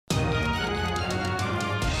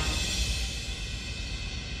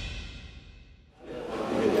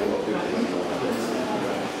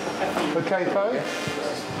Okay,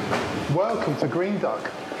 folks, welcome to Green Duck.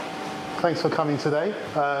 Thanks for coming today.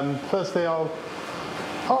 Firstly,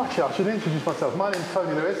 actually, I should introduce myself. My name's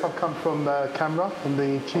Tony Lewis. I've come from CAMRA. I'm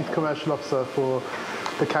the Chief Commercial Officer for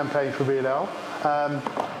the campaign for Real Ale.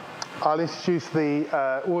 I'll introduce the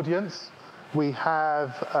audience. We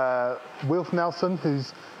have Wilf Nelson,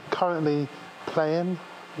 who's currently playing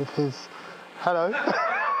with his... Hello.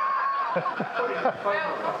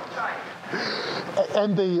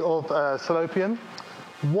 MD of Salopian.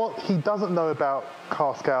 What he doesn't know about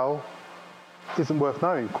cask ale isn't worth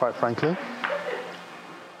knowing, quite frankly.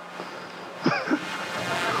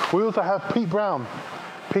 We also have Pete Brown.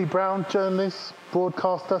 Pete Brown, journalist,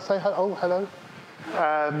 broadcaster. Say hello. Oh, hello.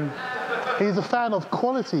 He's a fan of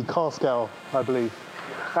quality cask ale, I believe.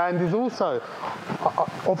 And he's also,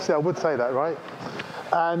 obviously I would say that, right?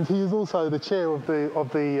 And he is also the chair of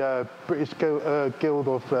the British Guild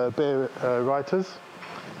of Beer Writers.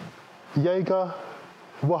 Jaeger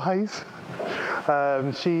Wise.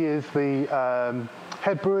 She is the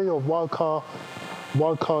head brewery of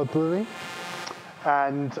Wildcard Brewery.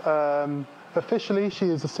 And officially, she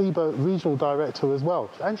is the Seaboat Regional Director as well.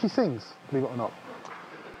 And she sings, believe it or not.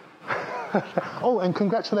 Oh, and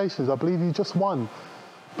congratulations. I believe you just won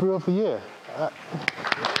Brewer of the Year.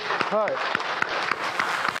 Right.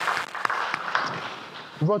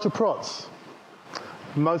 Roger Protz.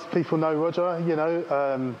 Most people know Roger, you know.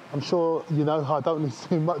 I'm sure you know I don't need to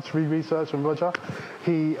do much research on Roger.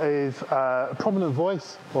 He is a prominent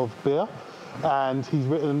voice of beer, and he's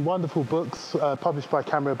written wonderful books published by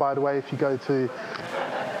CAMRA, by the way. If you go to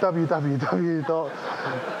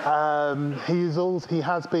he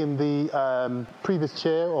has been the previous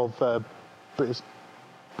chair of British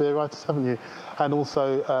Beer Writers, haven't you? And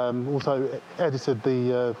also edited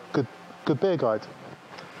the Good Beer Guide.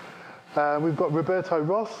 We've got Roberto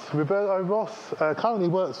Ross. Roberto Ross currently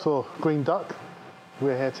works for Green Duck.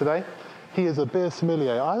 We're here today. He is a beer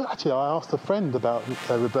sommelier. I asked a friend about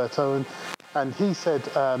Roberto, and he said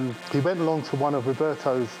he went along to one of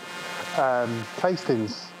Roberto's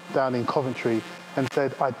tastings down in Coventry and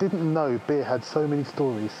said, I didn't know beer had so many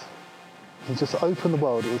stories. He just opened the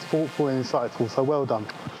world. It was thoughtful and insightful, so well done.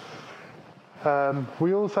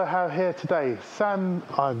 We also have here today Sam,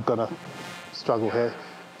 I'm going to struggle here,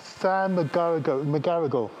 Sam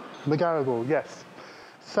McGarrigle, yes.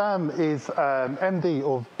 Sam is MD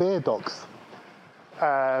of Beer Docks,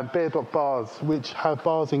 Beer Dock Bars, which have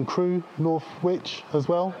bars in Crewe, Northwich as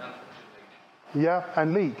well. Yeah,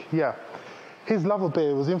 and Leek, yeah. His love of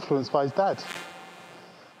beer was influenced by his dad.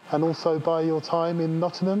 And also by your time in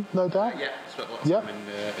Nottingham, no doubt? Yeah, spent lots of time in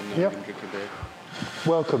Nottingham drinking beer.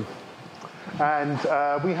 Welcome. And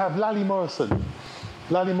we have Lally Morrison.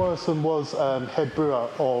 Lally Morrison was head brewer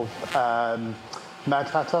of Mad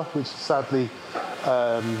Hatter, which sadly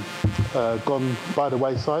gone by the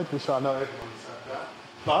wayside, which I know everyone said that.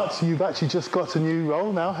 But you've actually just got a new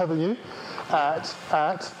role now, haven't you? At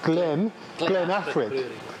Glen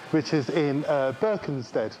Affric, which is in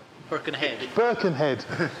Birkenhead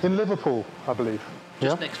in Liverpool, I believe.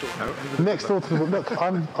 Just next door. Next door to look,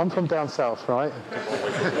 I'm from down south, right?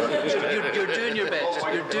 You're doing your best.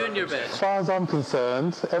 You're doing your best. As far as I'm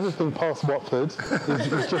concerned, everything past Watford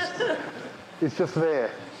is just there.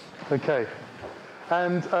 Okay.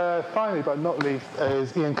 And finally, but not least,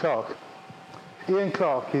 is Iain Clarke. Iain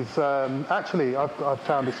Clarke is actually, I've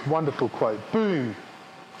found this wonderful quote. Boom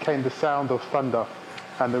came the sound of thunder,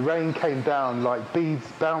 and the rain came down like beads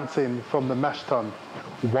bouncing from the mash tun.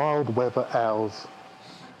 Wild weather owls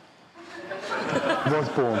was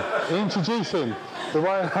born. Introducing the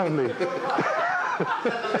one and only.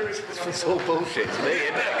 It's all bullshit to me,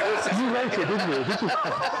 isn't it? You wrote it, didn't you? Did you?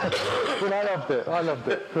 Well, I loved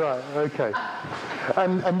it. Right, okay.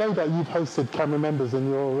 And no doubt you've hosted CAMRA members in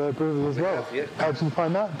your brewery as well. Yeah. How did you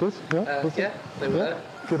find that? Good? Yeah? Yeah, they were there.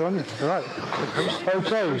 Good on you. All right.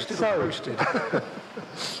 Okay, so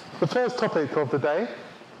the first topic of the day,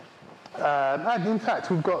 and in fact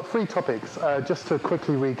we've got 3 topics, just to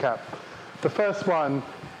quickly recap. The first one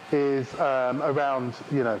is around,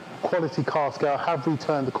 quality cask ale. Have we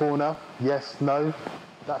turned the corner? Yes, no.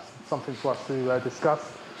 That's something for us to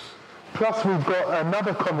discuss. Plus we've got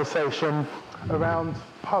another conversation around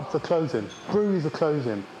pubs are closing, breweries are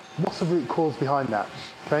closing. What's the root cause behind that?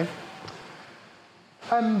 Okay.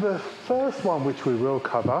 And the first one, which we will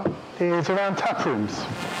cover, is around taprooms,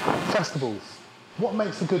 festivals. What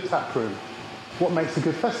makes a good taproom? What makes a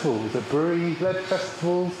good festival? Is it brewery-led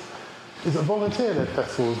festivals? Is it volunteer-led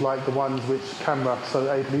festivals like the ones which CAMRA so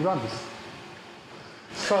ably runs?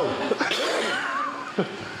 So,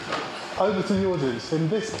 over to the audience. In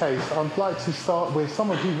this case, I'd like to start with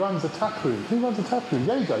someone who runs a taproom. Who runs a taproom?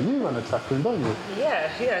 There you go. You run a taproom, don't you?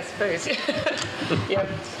 Yeah, I suppose. Yeah.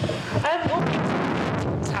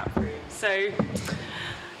 Taproom. So,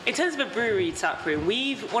 in terms of a brewery taproom,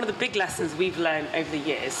 one of the big lessons we've learned over the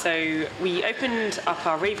years. So, we opened up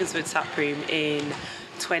our Ravenswood taproom in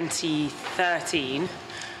 2013.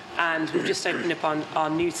 And we've just opened up our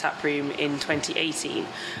new tap room in 2018.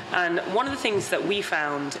 And one of the things that we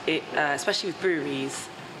found, especially with breweries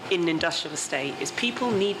in an industrial estate, is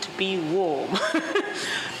people need to be warm.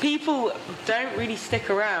 People don't really stick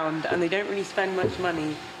around and they don't really spend much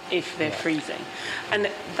money if they're freezing. And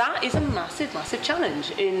that is a massive, massive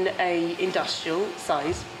challenge in a industrial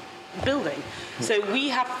size building. So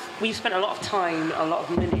we've spent a lot of time, a lot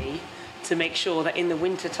of money to make sure that in the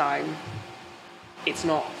winter time, it's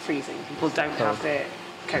not freezing. People don't have their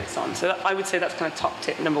coats on. So I would say that's kind of top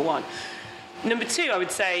tip number one. Number two, I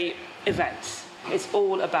would say events. It's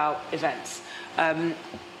all about events. In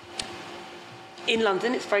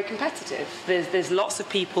London, it's very competitive. There's lots of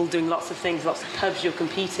people doing lots of things, lots of pubs you're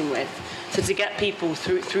competing with. So to get people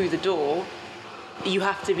through the door, you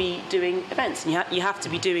have to be doing events, and you have to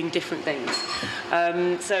be doing different things.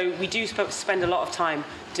 So we do spend a lot of time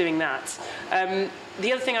doing that.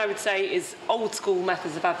 The other thing I would say is old school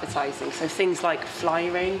methods of advertising. So things like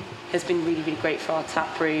flyering has been really, really great for our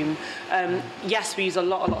tap room. Yes, we use a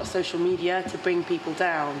lot of social media to bring people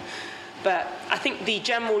down. But I think the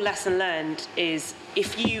general lesson learned is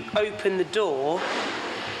if you open the door,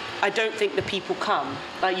 I don't think the people come.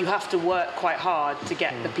 Like, you have to work quite hard to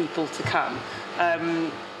get the people to come.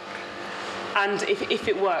 And if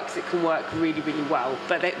it works, it can work really, really well.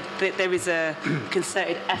 But there is a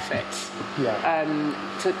concerted effort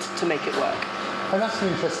to make it work. And that's an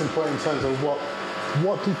interesting point in terms of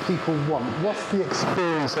what do people want? What's the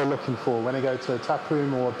experience they're looking for when they go to a tap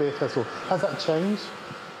room or a beer festival? Has that changed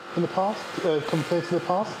in the past compared to the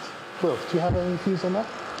past? Wilf, do you have any views on that?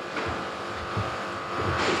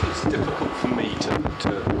 It's difficult for me to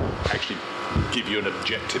actually give you an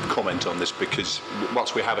objective comment on this, because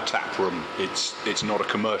whilst we have a tap room, it's not a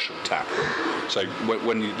commercial tap room. So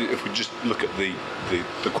if we just look at the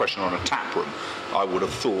question on a tap room, I would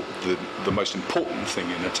have thought the most important thing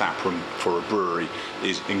in a tap room for a brewery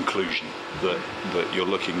is inclusion. That you're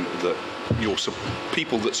looking that your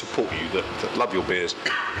people that support you, that love your beers,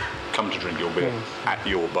 come to drink your beer at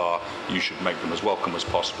your bar. You should make them as welcome as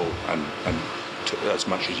possible and as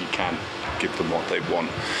much as you can give them what they want.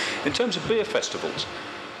 In terms of beer festivals,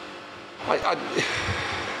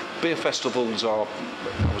 beer festivals are,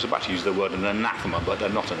 I was about to use the word an anathema, but they're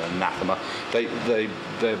not an anathema.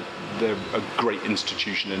 They're a great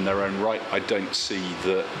institution in their own right. I don't see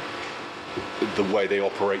that the way they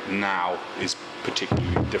operate now is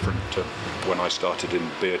particularly different to when I started in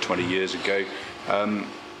beer 20 years ago.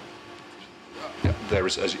 There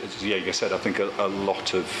is, as Iain said, I think a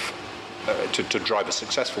lot of to drive a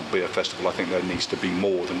successful beer festival, I think there needs to be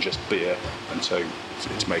more than just beer, and so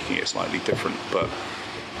it's making it slightly different. But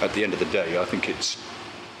at the end of the day, I think it's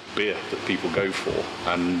beer that people go for,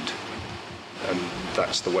 and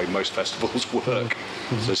that's the way most festivals work.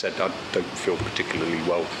 As I said, I don't feel particularly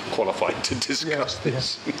well qualified to discuss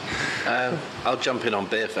this. I'll jump in on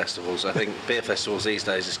beer festivals. I think beer festivals these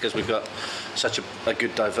days is because we've got such a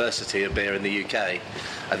good diversity of beer in the UK.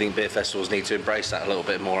 I think beer festivals need to embrace that a little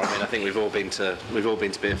bit more. I mean, I think we've all been to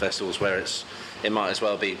beer festivals where it might as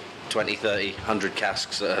well be 20, 30, 100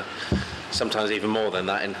 casks, sometimes even more than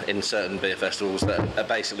that in certain beer festivals that are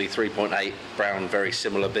basically 3.8 brown, very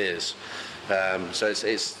similar beers. So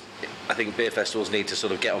it's I think beer festivals need to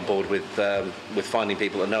sort of get on board with finding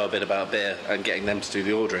people that know a bit about beer and getting them to do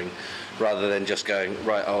the ordering, rather than just going,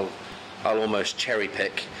 right, I'll almost cherry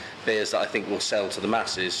pick beers that I think will sell to the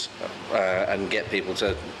masses and get people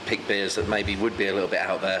to pick beers that maybe would be a little bit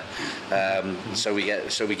out there. So we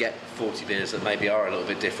get 40 beers that maybe are a little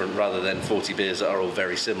bit different, rather than 40 beers that are all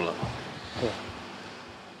very similar. Yeah.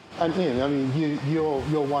 And Iain, I mean, you're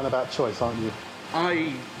one about choice, aren't you?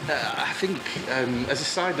 I think, as a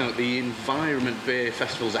side note, the environment beer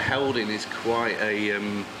festivals are held in is quite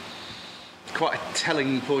a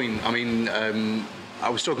telling point. I mean, I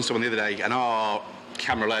was talking to someone the other day, and our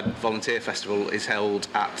CAMRA-led volunteer festival is held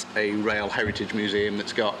at a rail heritage museum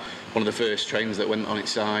that's got one of the first trains that went on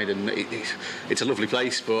its side, and it's a lovely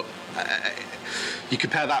place, but you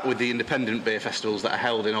compare that with the independent beer festivals that are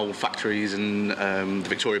held in old factories and the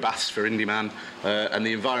Victoria Baths for Indie Man, and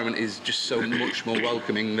the environment is just so much more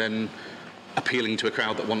welcoming than appealing to a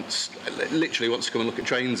crowd that literally wants to come and look at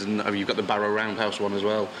trains. And you've got the Barrow Roundhouse one as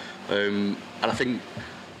well, and I think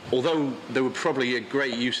although there were probably a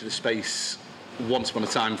great use of the space once upon a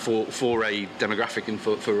time for a demographic and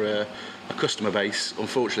for a customer base.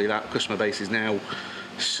 Unfortunately, that customer base is now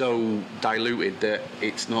so diluted that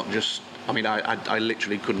it's not just. I mean, I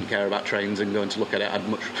literally couldn't care about trains and going to look at it. I'd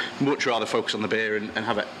much rather focus on the beer and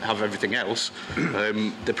have everything else.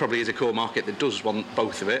 There probably is a core market that does want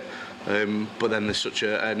both of it, but then there's such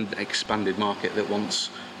an expanded market that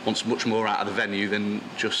wants much more out of the venue than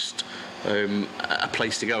just a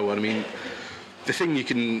place to go. And I mean, the thing you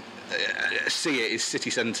can see it is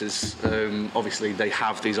city centres. Obviously, they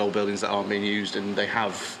have these old buildings that aren't being used, and they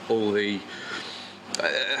have all the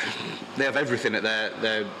they have everything at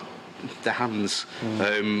their hands,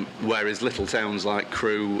 whereas little towns like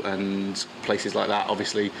Crewe and places like that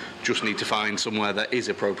obviously just need to find somewhere that is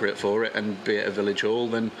appropriate for it, and be it a village hall,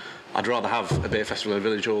 then I'd rather have a beer festival in a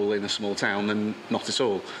village hall in a small town than not at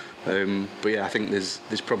all. But yeah, I think there's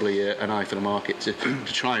probably an eye for the market to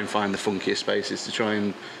try and find the funkier spaces, to try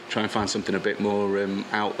and find something a bit more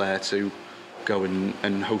out there to go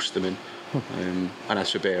and host them in. And as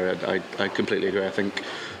for beer, I completely agree. I think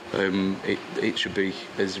it should be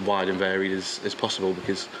as wide and varied as possible,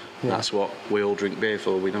 because that's what we all drink beer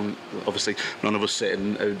for. We don't, obviously, none of us sit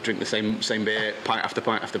and drink the same beer pint after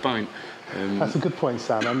pint after pint. That's a good point,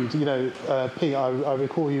 Sam. And you know, Pete, I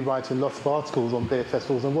recall you writing lots of articles on beer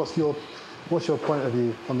festivals. And what's your point of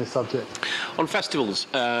view on this subject? On festivals,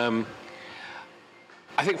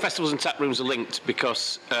 I think festivals and tap rooms are linked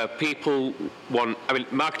because people want. I mean,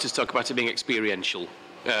 marketers talk about it being experiential.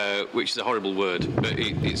 Which is a horrible word, but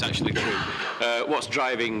it's actually true. What's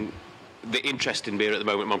driving the interest in beer at the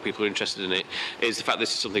moment, among people who are interested in it, is the fact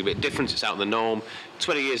this is something a bit different. It's out of the norm.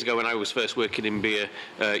 20 years ago, when I was first working in beer,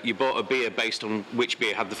 you bought a beer based on which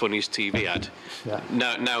beer had the funniest TV ad. Yeah.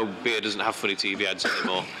 Now beer doesn't have funny TV ads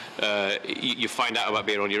anymore. You find out about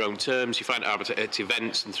beer on your own terms. You find out about it at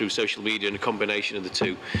events and through social media, and a combination of the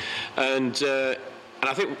two. And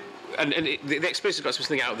I think. And the experience has got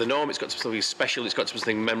something out of the norm. It's got something special. It's got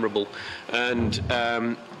something memorable. And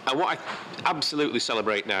what I absolutely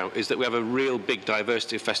celebrate now is that we have a real big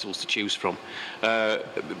diversity of festivals to choose from.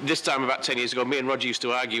 This time, about 10 years ago, me and Roger used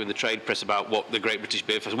to argue in the trade press about what the Great British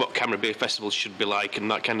Beer Festival, what CAMRA beer festivals should be like, and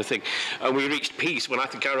that kind of thing. And we reached peace when I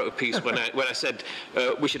think I wrote a piece when I said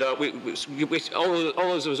we should all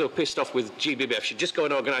those of us who are pissed off with GBBF should just go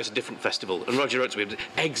and organise a different festival. And Roger wrote to me,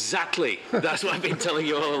 exactly. That's what I've been telling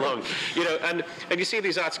you all along. You know, and you see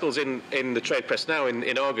these articles in the trade press now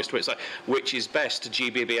in August where it's like, which is best,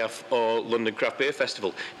 GBBF or London Craft Beer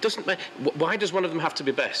Festival? Doesn't matter. Why does one of them have to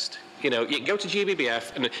be best? You know, you go to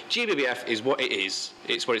GBBF, and GBBF is what it is.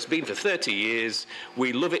 It's what it's been for 30 years.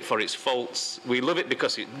 We love it for its faults. We love it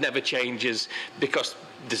because it never changes, because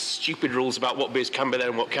there's stupid rules about what beers can be there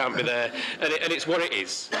and what can't be there. And it's what it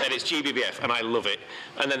is. And it's GBBF, and I love it.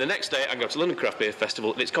 And then the next day, I go to London Craft Beer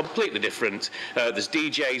Festival, and it's completely different. There's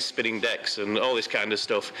DJs spinning decks and all this kind of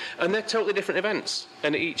stuff. And they're totally different events.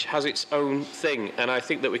 And each has its own thing. And I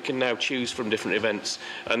think that we can now choose from different events,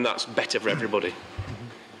 and that's better for everybody.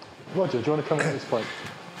 Roger, do you want to come in at this point?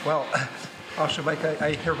 Well, I shall make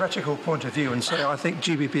a heretical point of view and say I think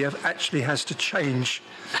GBBF actually has to change.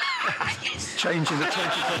 Change in the 2020.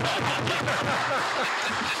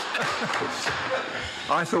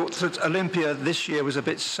 I thought that Olympia this year was a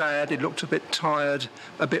bit sad. It looked a bit tired,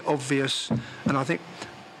 a bit obvious, and I think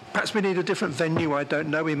perhaps we need a different venue. I don't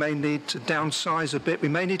know. We may need to downsize a bit. We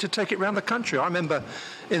may need to take it around the country. I remember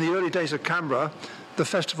in the early days of CAMRA, the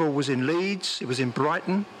festival was in Leeds, it was in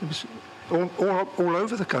Brighton, it was all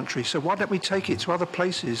over the country. So why don't we take it to other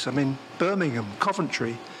places? I mean, Birmingham,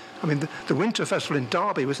 Coventry. I mean, the Winter Festival in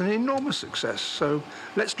Derby was an enormous success. So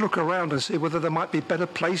let's look around and see whether there might be better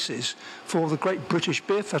places for the Great British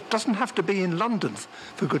Beer Fest. It doesn't have to be in London,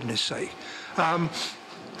 for goodness sake.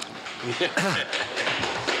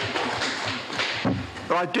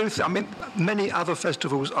 But I do I mean, many other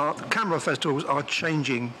festivals CAMRA festivals are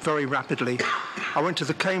changing very rapidly. I went to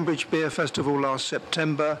the Cambridge Beer Festival last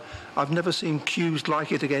September. I've never seen queues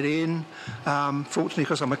like it to get in. Fortunately,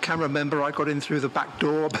 because I'm a CAMRA member, I got in through the back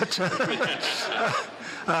door. But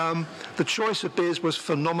the choice of beers was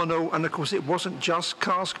phenomenal, and of course it wasn't just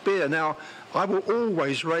cask beer. Now, I will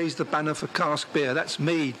always raise the banner for cask beer. That's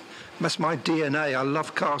me. That's my DNA. I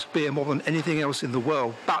love cask beer more than anything else in the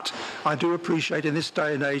world. But I do appreciate in this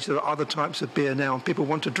day and age there are other types of beer now, and people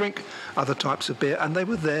want to drink other types of beer, and they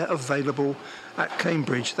were there available at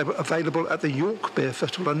Cambridge. They were available at the York Beer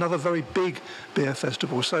Festival, another very big beer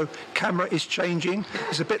festival. So CAMRA is changing.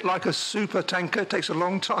 It's a bit like a super tanker. It takes a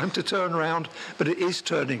long time to turn around, but it is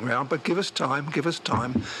turning around. But give us time, give us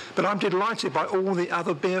time. But I'm delighted by all the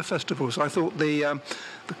other beer festivals. I thought the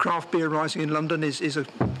Craft Beer Rising in London is a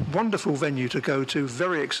wonderful venue to go to,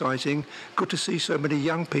 very exciting. Good to see so many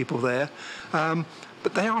young people there.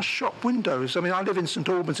 But they are shop windows. I mean, I live in St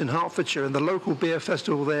Albans in Hertfordshire, and the local beer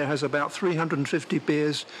festival there has about 350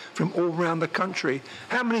 beers from all around the country.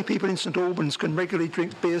 How many people in St Albans can regularly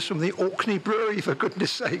drink beers from the Orkney Brewery, for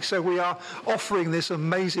goodness sake? So we are offering this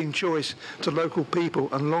amazing choice to local people,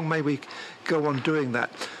 and long may we go on doing that.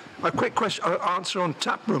 A quick answer on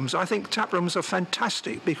taprooms. I think taprooms are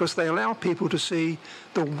fantastic because they allow people to see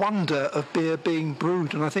the wonder of beer being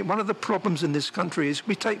brewed. And I think one of the problems in this country is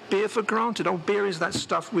we take beer for granted. Oh, beer is that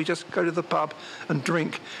stuff we just go to the pub and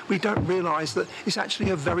drink. We don't realise that it's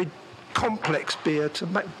actually a very complex beer to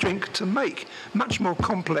drink to make, much more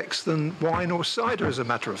complex than wine or cider, as a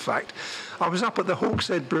matter of fact. I was up at the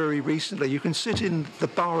Hawkshead Brewery recently. You can sit in the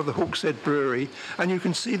bar of the Hawkshead Brewery and you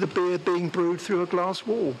can see the beer being brewed through a glass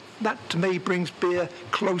wall. That, to me, brings beer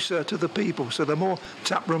closer to the people. So the more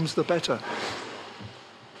tap rooms, the better.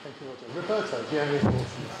 Thank you, Roger. Roberto, do you have any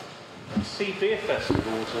thoughts? See, beer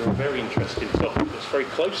festivals are a very interesting topic that's very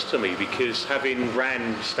close to me because having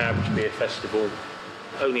ran Stourbridge Beer Festival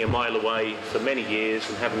only a mile away for many years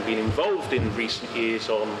and having been involved in recent years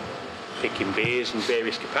on picking beers in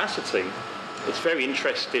various capacity, it's very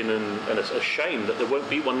interesting and it's a shame that there won't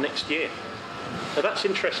be one next year. Now that's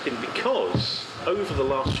interesting because over the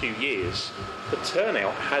last few years the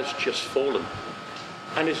turnout has just fallen,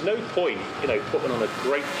 and there's no point, putting on a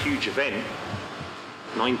great huge event,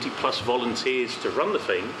 90 plus volunteers to run the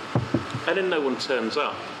thing, and then no one turns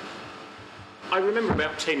up. I remember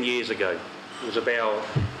about 10 years ago,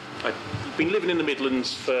 I'd been living in the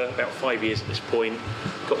Midlands for about 5 years at this point,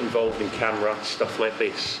 got involved in CAMRA, stuff like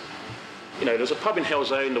this. There was a pub in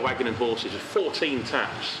Hellzone, the Wagon and Horses, with 14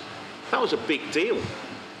 taps. That was a big deal.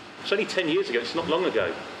 It's only 10 years ago, it's not long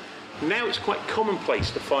ago. Now it's quite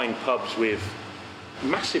commonplace to find pubs with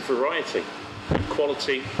massive variety, good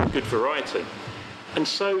quality, good variety. And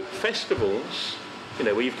so festivals,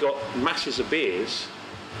 where you've got masses of beers,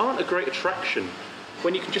 aren't a great attraction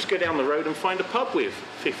when you can just go down the road and find a pub with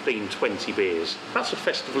 15, 20 beers. That's a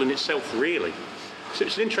festival in itself, really. So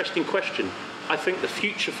it's an interesting question. I think the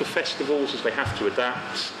future for festivals is they have to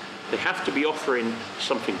adapt. They have to be offering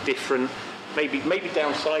something different. Maybe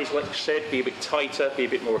downsize, like you said, be a bit tighter, be a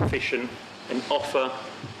bit more efficient, and offer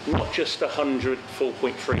not just 100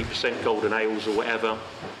 4.3% golden ales or whatever,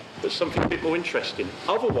 but something a bit more interesting.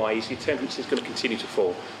 Otherwise, the attendance is going to continue to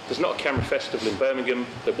fall. There's not a CAMRA festival in Birmingham.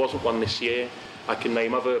 There wasn't one this year. I can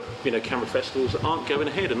name other, CAMRA festivals that aren't going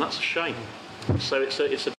ahead, and that's a shame. So it's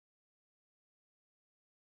a.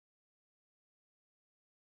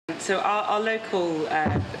 So our local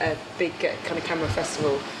big kind of CAMRA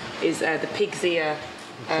festival is the Pig's Ear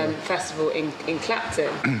festival in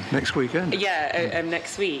Clapton. Next weekend. Yeah,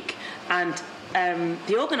 next week. And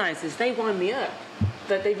the organisers, they wind me up.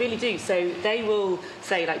 But they really do. So they will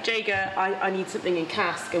say, like, Jager, I need something in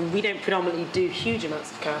cask, and we don't predominantly do huge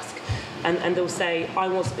amounts of cask. And they'll say, I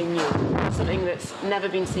want something new, something that's never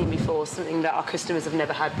been seen before, something that our customers have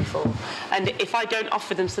never had before. And if I don't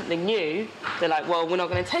offer them something new, they're like, well, we're not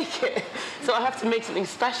going to take it. So I have to make something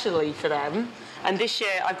specially for them. And this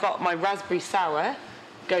year I've got my raspberry sour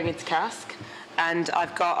going into cask, and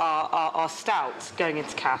I've got our stout going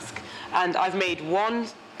into cask. And I've made one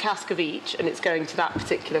cask of each, and it's going to that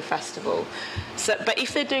particular festival. So, but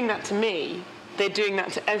if they're doing that to me, they're doing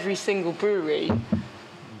that to every single brewery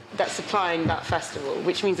that's supplying that festival,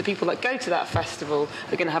 which means the people that go to that festival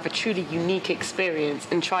are going to have a truly unique experience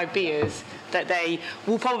and try beers that they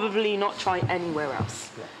will probably not try anywhere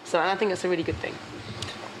else. Yeah. So, and I think that's a really good thing.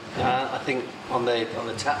 I think on the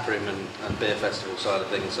taproom and beer festival side of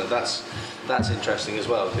things, so that's interesting as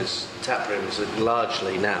well, because taprooms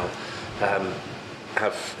largely now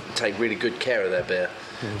take really good care of their beer.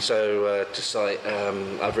 So to cite,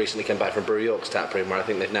 I've recently come back from Brewery York's taproom, where I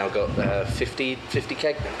think they've now got 50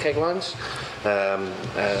 keg lines and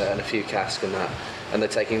a few casks and that, and they're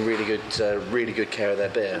taking really good care of their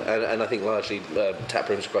beer. And I think largely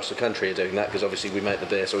taprooms across the country are doing that, because obviously we make the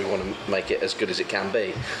beer, so we want to make it as good as it can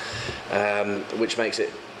be, which makes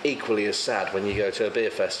it equally as sad when you go to a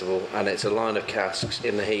beer festival and it's a line of casks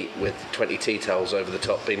in the heat with 20 tea towels over the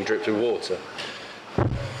top being dripped with water.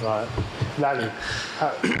 Right. Lally,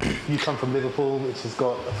 you come from Liverpool, which has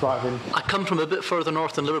got a thriving... I come from a bit further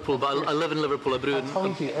north than Liverpool, but I live in Liverpool. I brew I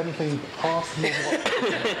told you, anything past Liverpool...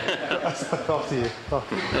 After you.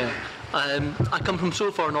 Yeah. I come from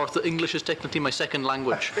so far north that English is technically my second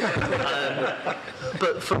language.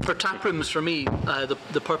 But for taprooms, for me,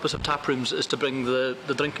 the purpose of taprooms is to bring the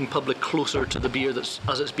drinking public closer to the beer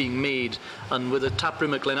as it's being made. And with a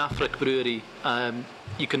taproom at Glen Affric Brewery,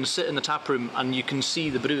 you can sit in the taproom and you can see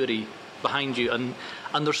the brewery behind you, and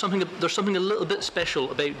there's something a little bit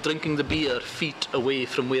special about drinking the beer feet away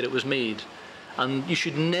from where it was made. And you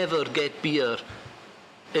should never get beer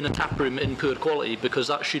in a taproom in poor quality, because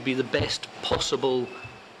that should be the best possible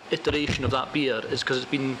iteration of that beer, is because it's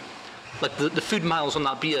been like the food miles on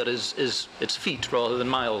that beer is it's feet rather than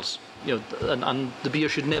miles, and the beer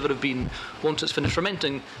should never have been, once it's finished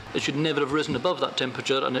fermenting, it should never have risen above that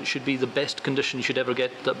temperature, and it should be the best condition you should ever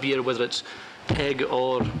get that beer, whether it's keg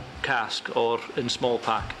or cask or in small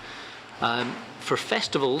pack. For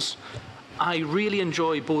festivals, I really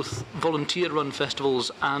enjoy both volunteer-run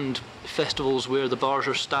festivals and festivals where the bars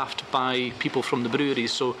are staffed by people from the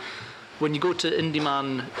breweries. So when you go to Indie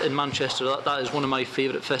Man in Manchester, that is one of my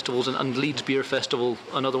favourite festivals, and Leeds Beer Festival,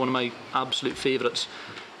 another one of my absolute favourites.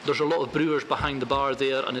 There's a lot of brewers behind the bar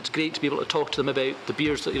there, and it's great to be able to talk to them about the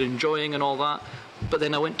beers that you're enjoying and all that. But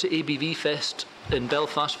then I went to ABV Fest in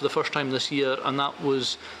Belfast for the first time this year, and that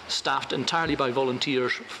was staffed entirely by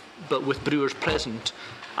volunteers, but with brewers present.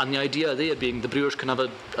 And the idea there being the brewers can have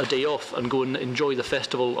a day off and go and enjoy the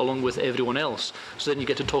festival along with everyone else. So then you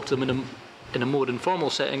get to talk to them in a more informal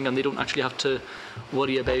setting, and they don't actually have to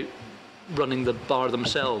worry about running the bar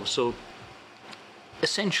themselves. So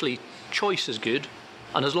essentially, choice is good,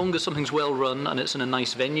 and as long as something's well run and it's in a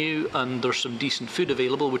nice venue and there's some decent food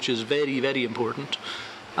available, which is very, very important,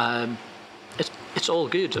 it's all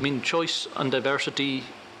good. I mean, choice and diversity,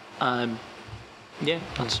 that's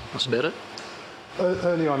about it.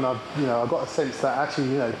 Early on, I got a sense that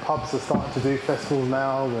actually, pubs are starting to do festivals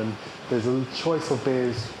now, and there's a choice of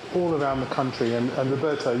beers all around the country. And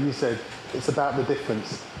Roberto, you said it's about the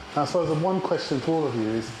difference. And I suppose the one question to all of you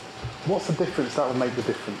is, what's the difference that will make the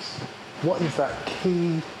difference? What is that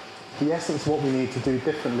key, the essence of what we need to do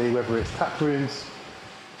differently, whether it's tap rooms,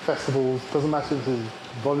 festivals, doesn't matter if it's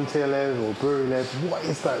volunteer-led or brewery-led, what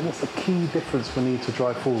is that? What's the key difference we need to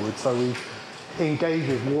drive forward so we engage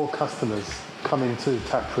with more customers coming to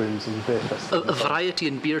tap rooms and beer festivals? A variety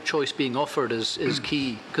in beer choice being offered is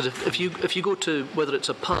key, because if you go to, whether it's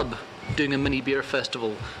a pub doing a mini beer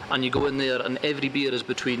festival, and you go in there and every beer is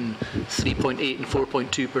between 3.8 and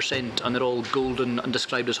 4.2% and they're all golden and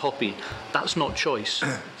described as hoppy, that's not choice.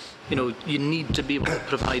 You need to be able to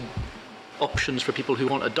provide options for people who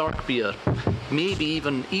want a dark beer, maybe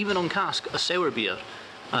even on cask a sour beer.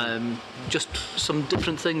 Just some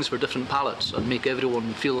different things for different palates, and make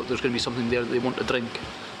everyone feel that there's going to be something there that they want to drink.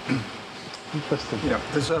 Interesting. Yeah,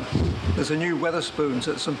 there's a new Wetherspoons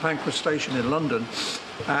at St Pancras Station in London,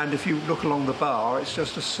 and if you look along the bar, it's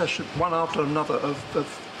just a session one after another of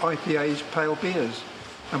IPAs, pale beers,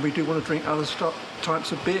 and we do want to drink other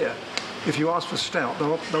types of beer. If you ask for stout,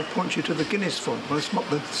 they'll point you to the Guinness font. Well, it's not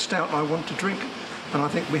the stout I want to drink. And I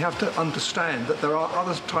think we have to understand that there are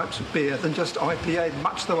other types of beer than just IPA,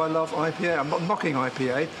 much though I love IPA. I'm not knocking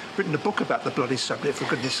IPA. I've written a book about the bloody subject, for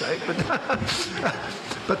goodness sake.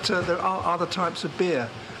 But there are other types of beer.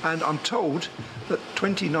 And I'm told that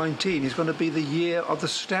 2019 is going to be the year of the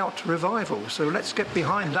stout revival. So let's get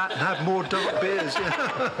behind that and have more dark beers.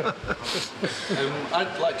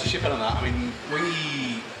 I'd like to chip in on that. I mean,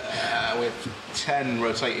 we have 10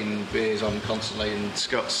 rotating beers on constantly, and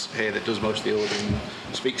Scott's here that does most of the ordering,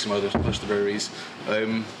 speaks to most of the breweries.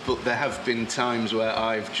 But there have been times where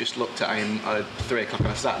I've just looked at him at 3 o'clock on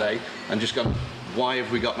a Saturday and just gone, why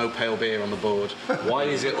have we got no pale beer on the board? Why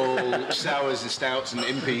is it all sours and stouts and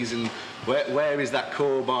impies? And where is that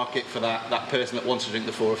core market for that person that wants to drink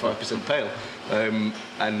the 4 or 5% pale?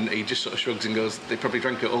 And he just sort of shrugs and goes, they probably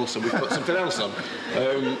drank it all, so we've put something else on.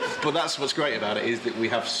 But that's what's great about it, is that we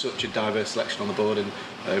have such a diverse selection on the board. And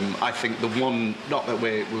I think the one, not that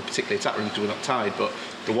we're particularly a tap room because we're not tied, but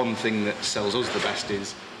the one thing that sells us the best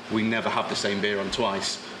is we never have the same beer on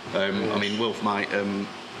twice. I mean, Wilf might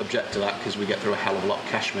object to that because we get through a hell of a lot of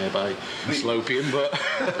cashmere by Salopian, but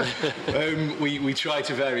we try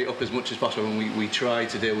to vary it up as much as possible, and we try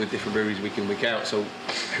to deal with different breweries week in, week out, so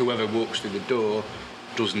whoever walks through the door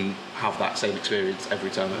doesn't have that same experience every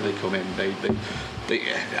time that they come in.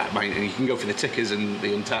 I mean, you can go for the tickers and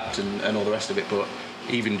the untapped and all the rest of it, but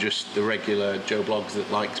even just the regular Joe Bloggs that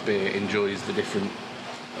likes beer enjoys the different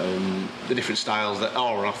styles that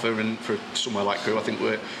are on offer. And for somewhere like Crewe, I think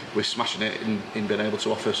we're smashing it in being able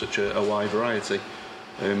to offer such a wide variety.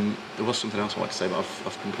 There was something else I wanted to say, but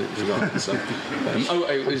I've completely forgotten. So,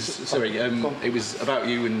 it was about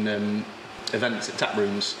you and events at tap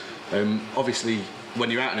rooms. Obviously,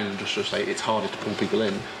 when you're out in an industrial estate, it's harder to pull people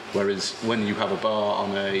in. Whereas when you have a bar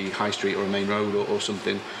on a high street or a main road or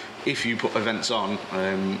something, if you put events on,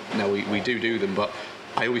 now we do them, but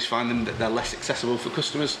I always find them that they're less accessible for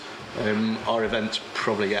customers. Our events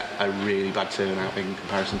probably get a really bad turnout in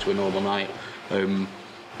comparison to a normal night.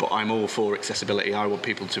 But I'm all for accessibility. I want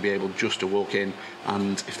people to be able just to walk in,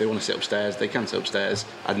 and if they want to sit upstairs, they can sit upstairs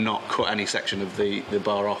and not cut any section of the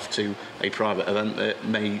bar off to a private event that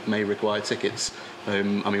may require tickets. I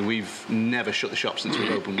mean, we've never shut the shop since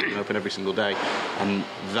we've opened. We've been open every single day, and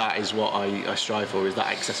that is what I strive for, is that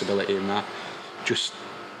accessibility and that just,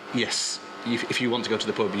 yes, if you want to go to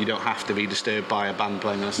the pub, you don't have to be disturbed by a band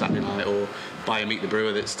playing on a Saturday night or by a Meet the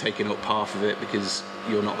Brewer that's taking up half of it because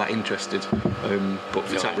you're not that interested. But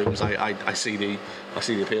for tap rooms, I see the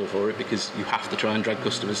appeal for it, because you have to try and drag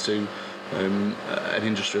customers to an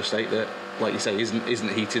industrial estate that, like you say,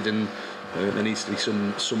 isn't heated, and there needs to be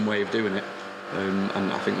some way of doing it.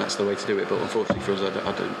 And I think that's the way to do it. But unfortunately for us,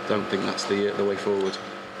 I don't think that's the way forward.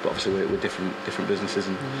 But obviously we're different businesses,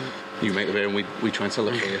 and you make the beer and we try and sell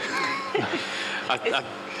it for you. I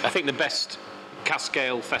think the best cask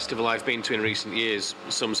ale festival I've been to in recent years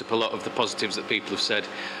sums up a lot of the positives that people have said.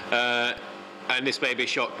 And this may be a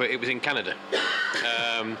shock, but it was in Canada.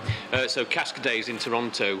 So Cask Days in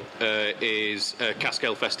Toronto is a cask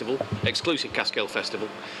ale festival, exclusive cask ale festival.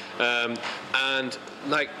 And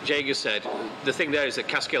like Jager said, the thing there is that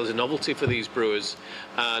cask ale is a novelty for these brewers,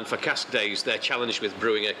 and for Cask Days they're challenged with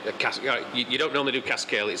brewing a cask. You don't normally do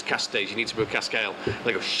cask ale, it's Cask Days, you need to brew cask ale.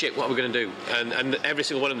 They go, shit, what are we going to do? And every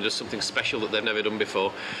single one of them does something special that they've never done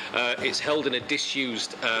before. It's held in a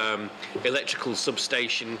disused electrical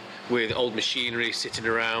substation with old machinery sitting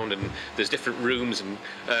around, and there's different rooms, and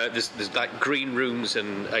there's like green rooms,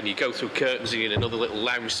 and you go through curtains and you're in another little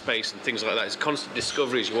lounge space and things like that. It's constant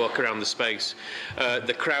discovery as you walk around the space.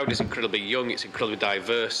 The crowd is incredibly young, it's incredibly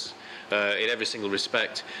diverse in every single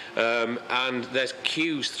respect, and there's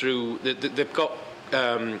queues through. They've got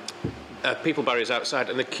people barriers outside,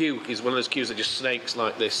 and the queue is one of those queues that just snakes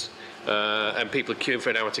like this, and people are queuing for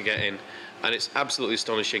an hour to get in. And it's absolutely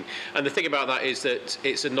astonishing. And the thing about that is that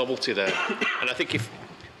it's a novelty there. And I think if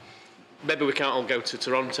maybe we can't all go to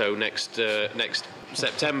Toronto next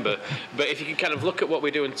September, but if you can kind of look at what we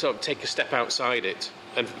do and sort of take a step outside it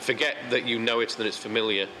and forget that you know it and that it's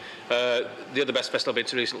familiar. The other best festival I've been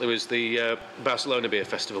to recently was the Barcelona Beer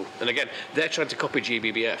Festival. And again, they're trying to copy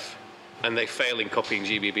GBBF. And they fail in copying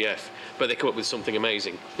GBBF, but they come up with something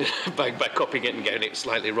amazing by copying it and getting it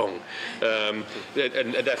slightly wrong. And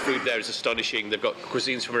their food there is astonishing. They've got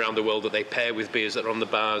cuisines from around the world that they pair with beers that are on the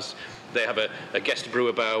bars. They have a guest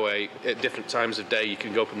brewer bar where at different times of day you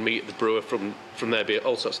can go up and meet the brewer from their beer,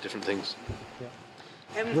 all sorts of different things.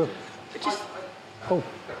 Coming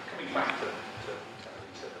back to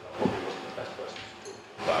probably wasn't the best person to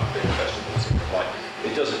talk about beer festivals. Like,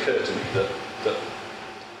 it does occur to me that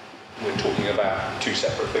we're talking about two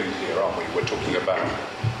separate things here, aren't we? We're talking about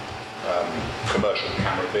commercial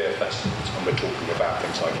CAMRA beer festivals, and we're talking about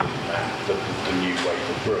things like the new wave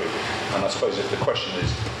of brewing. And I suppose if the question is,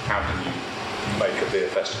 how can you make a beer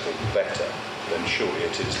festival better, then surely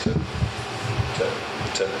it is to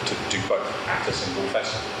do both at a single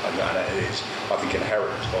festival. And it is, I think,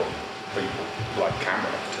 inherent of people like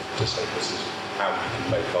CAMRA to say this is how we can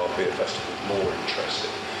make our beer festivals more interesting.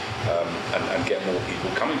 And get more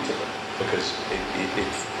people coming to them, because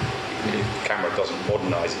if CAMRA doesn't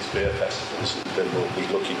modernise its beer festivals, then we'll be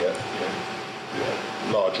looking at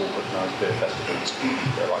large organised beer festivals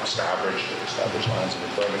like Stourbridge Lands and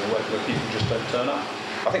in Birmingham, where people just don't turn up.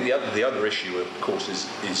 I think the other issue, of course, is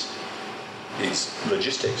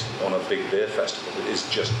logistics on a big beer festival. It is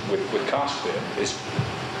just with cask beer, is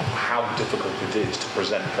how difficult it is to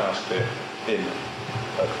present cask beer in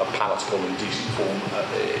a palatable and decent form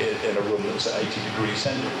in a room that's at 80 degrees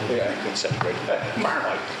centigrade.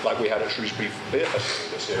 Like we had at Shrewsbury Beer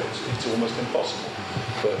Festival this year, it's almost impossible.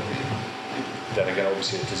 But then again,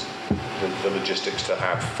 obviously, it is the logistics to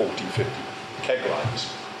have 40, 50 keg lines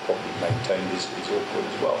properly maintained is awkward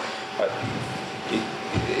as well.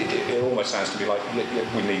 It almost sounds to me like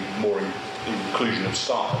we need more inclusion of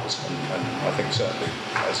styles, and I think certainly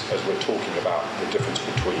as we're talking about the difference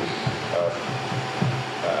between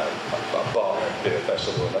a bar beer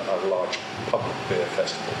festival and a large public beer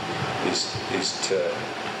festival is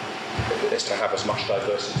to have as much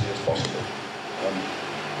diversity as possible.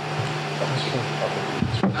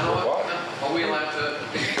 Are we allowed to?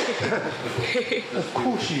 Of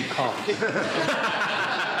course you can't.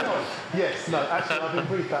 Yes, no, actually I've been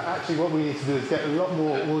briefed that actually what we need to do is get a lot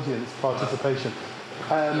more audience participation.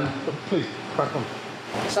 But please, crack on.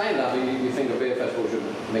 Saying that, we think a beer festival should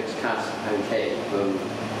mix cask and keg.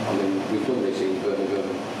 I mean, we've done this in Birmingham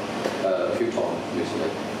a few times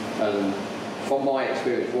recently, and from my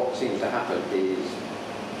experience, what seems to happen is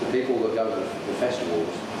the people that go to the festivals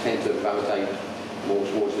tend to gravitate more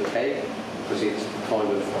towards the keg because it's kind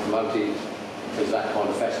of promoted as that kind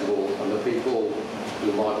of festival, and the people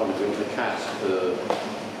who might want to drink the cask are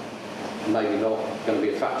maybe not going to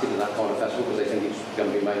be attracted to that kind of festival because they think it's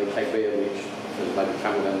going to be mainly keg beer, which maybe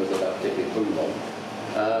CAMRA members that don't particularly approve on.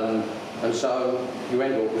 And so you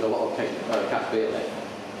end up with a lot of cask beer left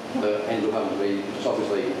that end up having to be, because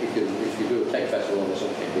obviously if you do a keg festival and there's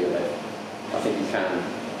some keg beer left, I think you can,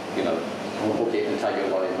 unhook it and take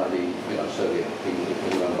it away and maybe, serve it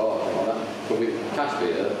in your own bar or something like that. But with cask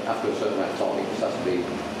beer, after a certain amount of time, it just has to be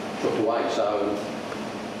chucked away. So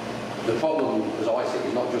the problem, as I see,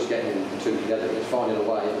 is not just getting the two together, it's finding a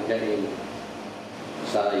way of getting,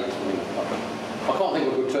 say, I can't think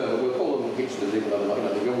of a good term, but we'll call them hipsters, even though they're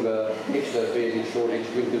not, the younger hipster beers in Shoreditch,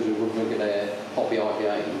 drinkers who were drinking their hoppy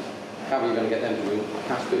IPAs. How are you going to get them to drink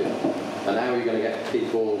cask beer? And how are you going to get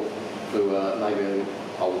people who maybe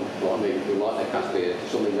old, like me, who like their cask beer, to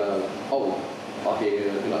suddenly go, oh, I hear,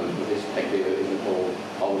 this keg beer isn't all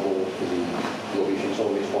horrible, because rubbish, and some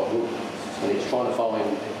of it's quite good. And it's trying to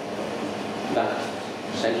find that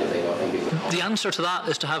centre thing, I think, is the answer to that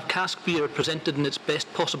is to have cask beer presented in its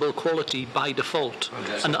best possible quality by default.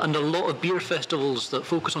 And a lot of beer festivals that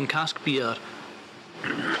focus on cask beer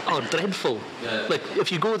are dreadful. Yeah. Like,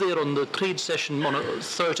 if you go there on the trade session on a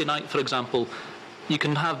Thursday night, for example, you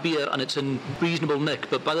can have beer and it's in reasonable nick,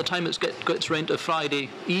 but by the time it gets around to Friday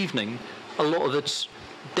evening, a lot of it's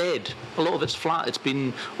dead, a lot of it's flat, it's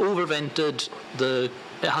been over-vented, it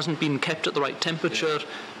hasn't been kept at the right temperature,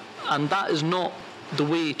 and that is not the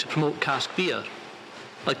way to promote cask beer.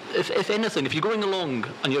 Like, if anything, if you're going along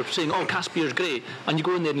and you're saying, oh, cask beer's great, and you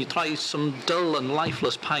go in there and you try some dull and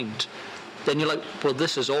lifeless pint, then you're like, well,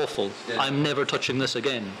 this is awful. Yeah. I'm never touching this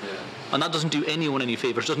again. Yeah. And that doesn't do anyone any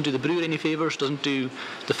favours. Doesn't do the brewery any favours. Doesn't do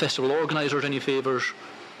the festival organisers any favours.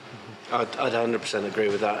 I'd 100% agree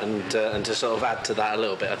with that. And to sort of add to that a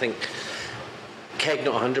little bit, I think keg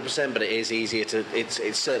not 100%, but it is easier to.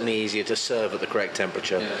 It's certainly easier to serve at the correct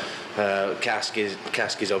temperature. Yeah. Cask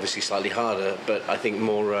is obviously slightly harder, but I think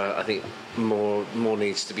more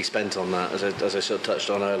needs to be spent on that. As I sort of touched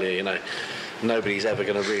on earlier, nobody's ever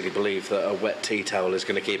going to really believe that a wet tea towel is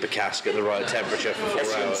going to keep a cask at the right temperature for 4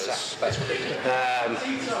 hours. That's what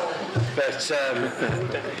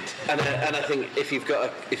and I think if you've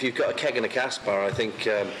got a keg and a cask bar, I think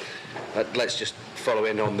let's just follow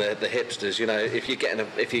in on the hipsters. If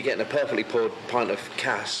you're getting a perfectly poured pint of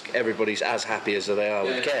cask, everybody's as happy as they are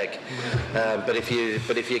with keg. But if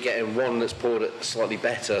you're getting one that's poured slightly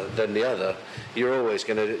better than the other, you're always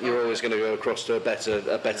going to go across to a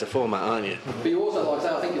better format, aren't you? But you also, like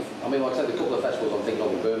I say, like I said, the couple of festivals I'm thinking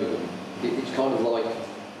of in Birmingham, it's kind of like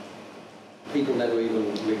people never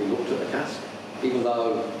even really looked at the cask, even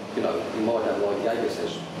though you might have, like Iain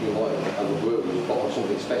says, you might have a brewer who's got on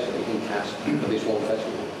something special in cask for this one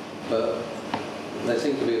festival, but there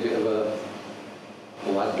seems to be a bit of a,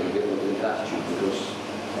 or has been a bit of an attitude, because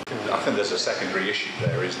I think there's a secondary issue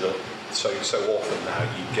there, is that so often now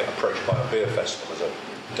you get approached by a beer festival as a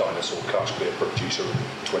dinosaur cask beer producer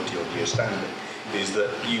with 20 odd years standing, is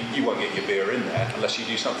that you won't get your beer in there unless you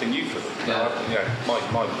do something new for them. Yeah.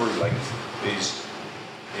 My brew length is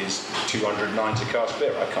 290 cask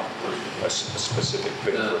beer. I can't brew a specific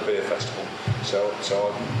beer for a beer festival. So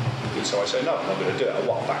I say, no, I'm not going to do it. A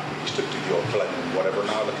while back we used to do your Glen and whatever, and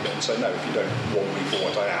now I look at it and say, no, if you don't want me for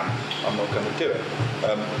what I am, I'm not going to do it.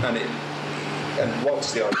 And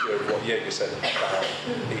whilst the idea of what Jaeger said about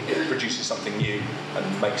it produces something new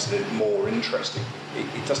and makes it more interesting,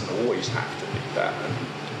 it doesn't always have to be that. And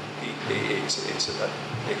it's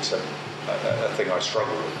a thing I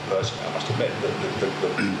struggle with personally, I must admit.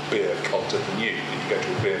 The beer cult of the new. If you go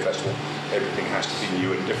to a beer festival, everything has to be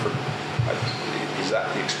new and different. Is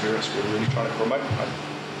that the experience we're really trying to promote? I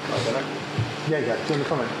don't know. Yeah, do you want to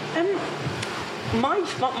comment?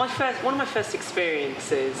 One of my first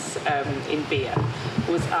experiences in beer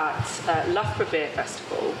was at Loughborough Beer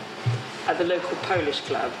Festival at the local Polish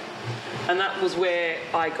club, and that was where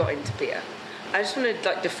I got into beer. I just want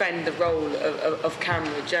to defend the role of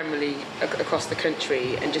CAMRA generally across the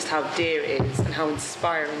country, and just how dear it is and how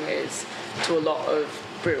inspiring it is to a lot of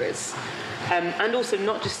brewers. And also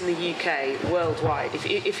not just in the UK, worldwide.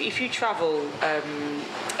 If you travel to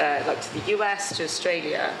the US, to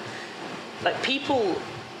Australia, people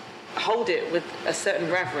hold it with a certain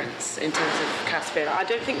reverence in terms of cask beer. I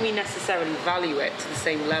don't think we necessarily value it to the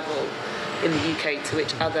same level in the UK to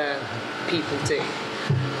which other people do.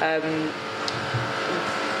 I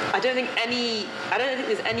don't think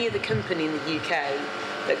there's any other company in the UK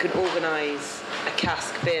that can organise a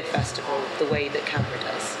cask beer festival the way that CAMRA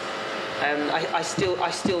does. I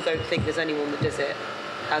still don't think there's anyone that does it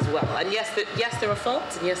as well. And yes, there are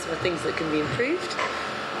faults, and yes, there are things that can be improved.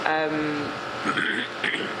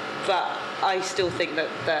 But I still think that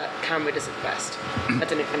CAMRA does it best. I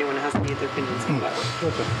don't know if anyone has any other opinions on that.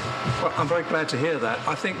 Well, I'm very glad to hear that.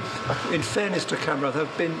 I think, in fairness to CAMRA, there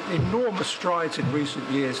have been enormous strides in recent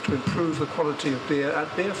years to improve the quality of beer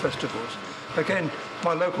at beer festivals. Again,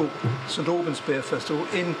 my local St Albans Beer Festival,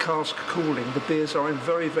 in cask cooling, the beers are in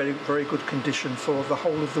very, very, very good condition for the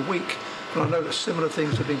whole of the week. And I know that similar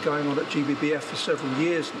things have been going on at GBBF for several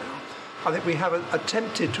years now. I think we have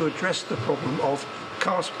attempted to address the problem of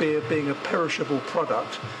cask beer being a perishable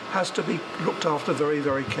product has to be looked after very,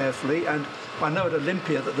 very carefully, and I know at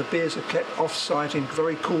Olympia that the beers are kept off-site in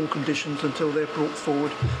very cool conditions until they're brought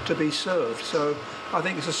forward to be served. So I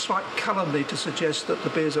think it's a slight calumny to suggest that the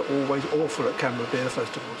beers are always awful at CAMRA beer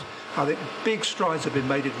festivals. I think big strides have been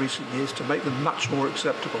made in recent years to make them much more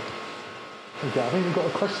acceptable. Okay, I think we've got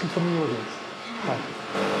a question from the audience. Hi.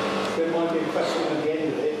 There might be a question at the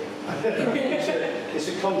end of it. It's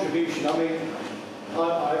a contribution. I mean,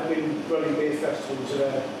 I've been running beer festivals at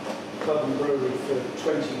a pub and brewery for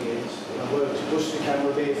 20 years. I worked at Worcester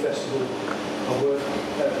CAMRA Beer Festival. I worked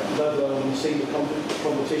at Ludlow and seen the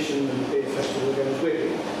competition and the beer festival goes with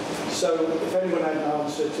it. So if anyone had an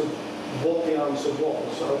answer to what the answer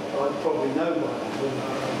was, I'd probably know by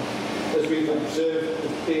now. As we've observed, the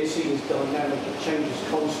beer scene is dynamic, it changes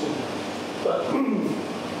constantly. But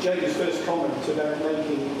James' first comment about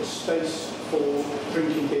making a space for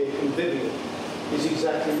drinking beer convivial is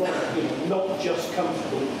exactly right. You know, not just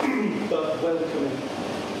comfortable, but welcoming,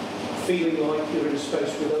 feeling like you're in a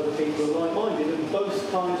space with other people who are like-minded. And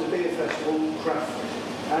both kinds of beer festival, craft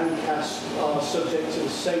and cask, are subject to the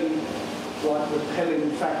same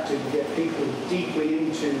repelling factor. You get people deeply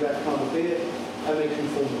into that kind of beer, and they can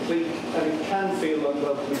form a clique, and it can feel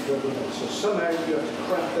unwelcoming for everyone. So somehow you have to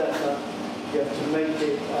craft that up. You have to make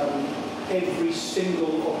it every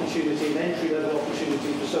single opportunity, an entry-level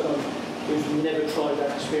opportunity for someone who's never tried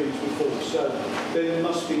that experience before. So there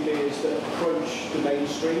must be beers that approach the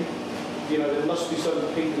mainstream. You know, there must be some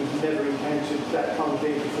people who've never encountered that kind of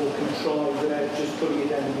beer before can try without just putting it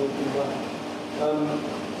down and walking away.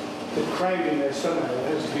 The crowd in there somehow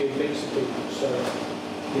has to be a mix of people. So,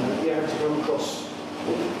 you know, you have to come across,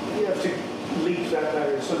 you have to leap that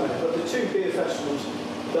barrier somehow. But the two beer festivals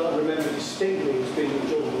that I remember distinctly as being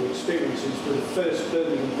enjoyable experiences were the first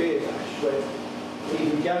Birmingham Beer Bash, where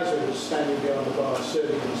even Gazza was standing behind the bar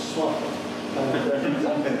serving a swine.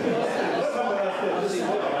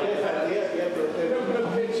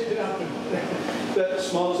 But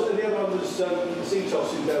smiles. And the other one was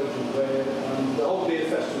Zetos in Belgium, where the whole beer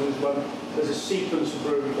festival is run. There's a sequence of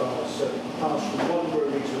brewery bars, so it pass from one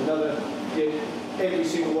brewery to another. Every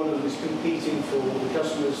single one of them is competing for the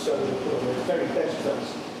customers, so they put on their very best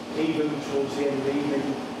face, even towards the end of the evening.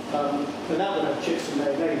 And that one had chips and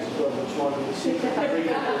mayonnaise as well, which might be the secret that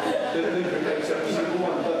lubricates every single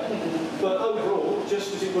one. But overall,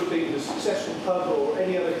 just as it would be in a successful pub or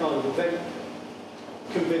any other kind of event,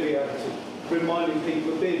 conviviality, reminding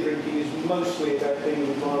people that beer drinking is mostly about being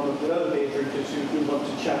in an environment with other beer drinkers who want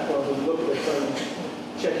to chat rather than look at their phones,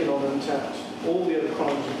 checking on Untapped, all the other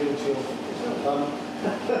crimes are guilty of.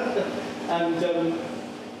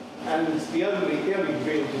 And the only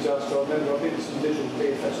real disaster I remember, I've been to some little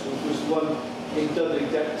beer festivals, was one in Dudley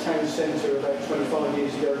town centre about 25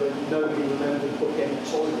 years ago that nobody remembered booking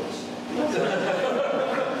toilets.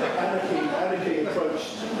 Anarchy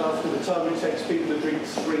approached after the time it takes people to drink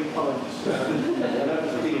 3 pints. And that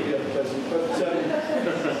was deeply unpleasant.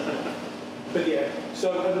 But yeah,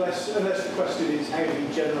 so unless the question is how do you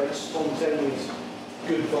generate spontaneous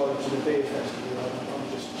good vibes in a beer festival,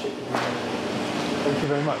 I'm just chicken out. Thank you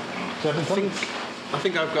very much. Do you have any I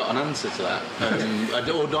think I've got an answer to that,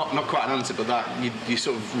 or not quite an answer, but that you're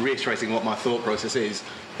sort of reiterating what my thought process is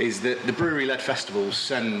that the brewery-led festivals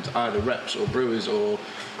send either reps or brewers or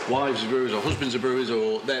wives of brewers or husbands of brewers,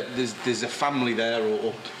 or there's a family there,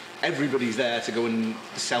 or everybody's there to go and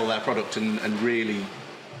sell their product and really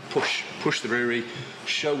push the brewery,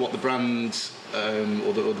 show what the brand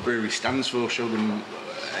or the brewery stands for, show them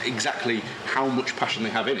exactly how much passion they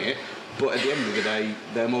have in it. But at the end of the day,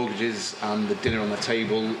 their mortgages and the dinner on the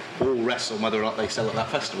table all rest on whether or not they sell at that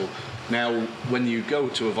festival. Now, when you go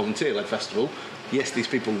to a volunteer-led festival, yes, these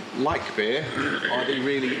people like beer. Are they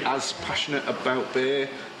really as passionate about beer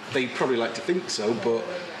they'd probably like to think so, but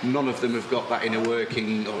none of them have got that inner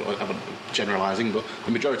working, or I'm generalising, but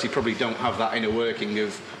the majority probably don't have that inner working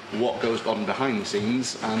of what goes on behind the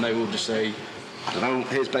scenes, and they will just say, I don't know,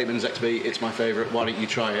 here's Bateman's XB, it's my favourite, why don't you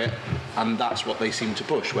try it? And that's what they seem to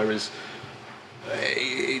push, whereas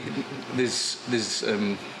there's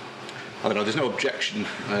I don't know, there's no objection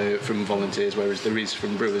from volunteers, whereas there is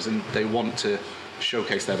from brewers, and they want to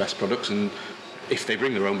showcase their best products, and if they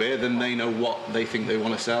bring their own beer, then they know what they think they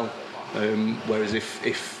want to sell. Whereas if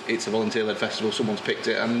it's a volunteer-led festival, someone's picked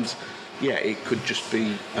it, and yeah, it could just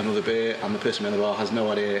be another beer, and the person behind the bar has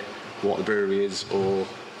no idea what the brewery is or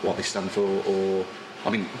what they stand for, or I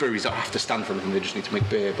mean, breweries don't have to stand for anything; they just need to make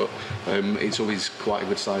beer. But it's always quite a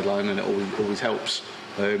good sideline, and it always helps.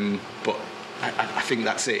 But I think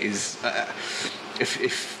that's it. Is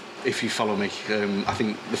if you follow me, I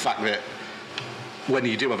think the fact that when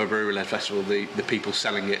you do have a brewery-led festival, the people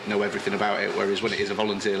selling it know everything about it, whereas when it is a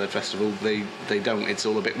volunteer-led festival, they don't. It's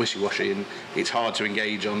all a bit wishy-washy, and it's hard to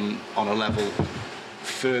engage on a level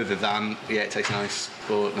further than, yeah, it tastes nice,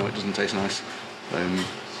 or no, it doesn't taste nice.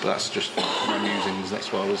 But that's just my musings.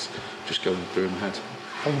 That's what I was just going through in my head.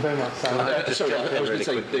 Thank you very much, Sam. Sorry, I was going to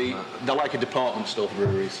say, they're like a department store for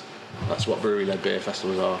breweries. That's what brewery-led beer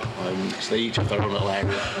festivals are. So they each have their own little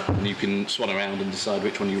area, and you can swan around and decide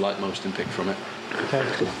which one you like most and pick from it. Okay.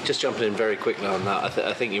 Just jumping in very quickly on that,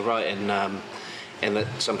 I think you're right in that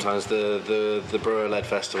sometimes the brewer-led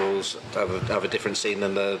festivals have a different scene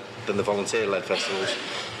than the volunteer-led festivals.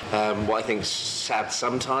 What I think's sad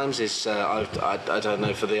sometimes is I don't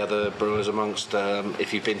know for the other brewers amongst,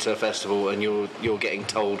 if you've been to a festival and you're getting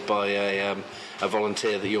told by a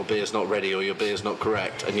volunteer that your beer's not ready or your beer's not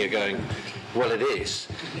correct, and you're going, well, it is.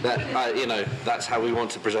 That's how we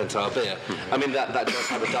want to present our beer. I mean, that does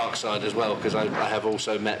have a dark side as well, because I have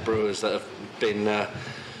also met brewers that have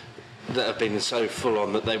been so full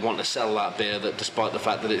on that they want to sell that beer that despite the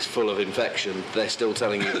fact that it's full of infection, they're still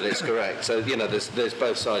telling you that it's correct. So, there's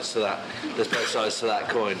both sides to that. There's both sides to that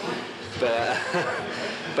coin. But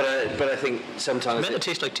I think sometimes... It's meant to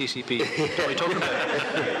taste like TCP. What are you talking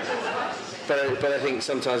about? But I think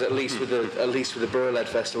sometimes, at least with the brewer-led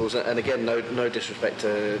festivals, and again, no disrespect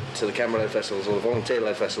to the CAMRA-led festivals or the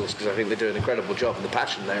volunteer-led festivals, because I think they do an incredible job, and the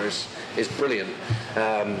passion there is brilliant.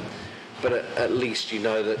 But at least you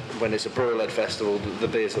know that when it's a brewer-led festival, the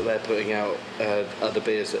beers that they're putting out are the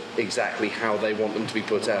beers that exactly how they want them to be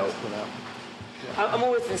put out. I'm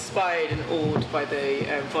always inspired and awed by the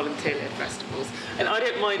volunteer-led festivals, and I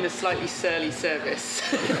don't mind the slightly surly service.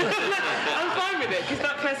 I'm fine with it, because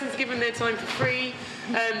that person's given their time for free,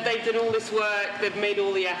 they've done all this work, they've made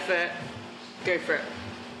all the effort. Go for it.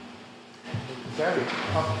 Gary,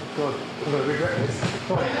 oh God, I'm going to regret this.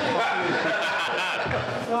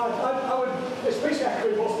 I would especially echo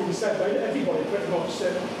what's been said by everybody pretty much.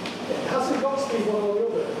 It hasn't got to be one or the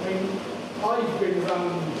other. I mean, I've been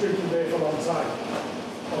around drinking beer for a long time,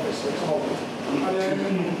 obviously, it's old. And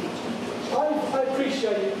I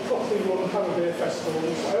appreciate properly run CAMRA beer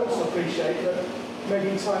festivals. I also appreciate that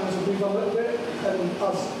maybe times have moved on a little bit, and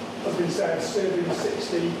as has been said, serving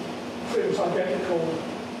 60 pretty much identical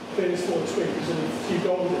beers for twigs and a few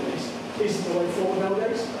goldies isn't the way forward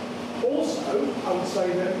nowadays. Also, I would say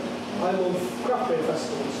that I love craft beer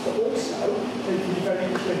festivals, but also they can be very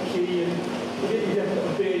clicky, and you get a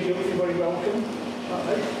beer, you don't feel very welcome.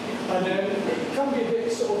 Okay? And it can be a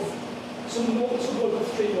bit sort of, some local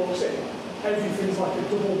street walks in, everything's like a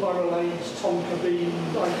double barrel aged Tonka bean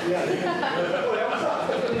IPA.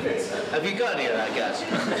 Have you got any of that, Gaz?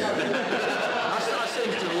 That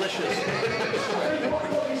seems delicious. I think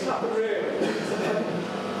what needs to happen really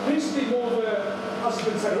needs to be more of a, as has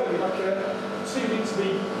been said already, like two need to be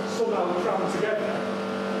somehow crammed together.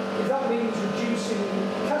 If that means reducing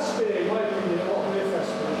cask beer, in my opinion, a lot of beer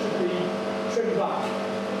festivals should be trimmed back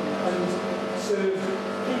and serve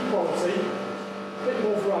peak quality, a bit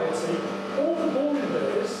more variety. All the boring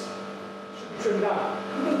beers should be trimmed out.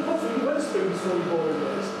 Even the Wetherspoons for all the boring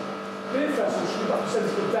beers. Beer festivals should represent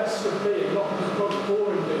the best of beer, not just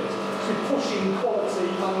boring beers. Should be pushing quality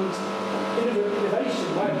and innovation,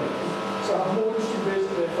 in my opinion. So have more interesting beers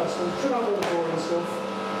at beer festivals, trim out all the boring stuff,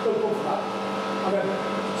 don't go for that. And then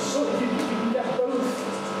so you can get both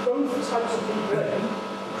types of people in,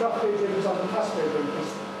 craft beer drinkers and cask beer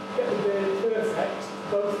drinkers, get the beer perfect,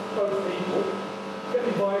 both people, get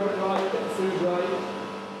the environment right, get the food right.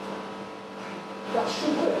 That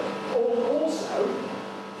should work. Also,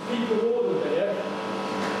 people who order beer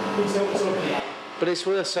need to help us look at that. But it's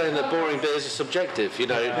worth saying that boring beers are subjective.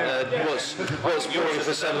 What's boring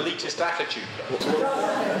for some elitist attitude. You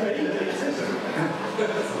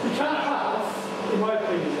can't have, in my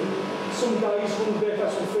opinion, some some guys run the beer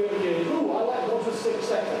festival 30 years. Ooh, I like 1 to 6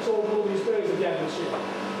 sec. Let's all these beers again this year.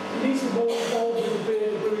 You need to be more involved with the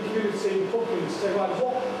beer, the brewing community, the pub community. Say, right,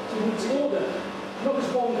 what do you need to order? Not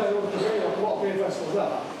just one guy orders the beer, like a lot of beer festivals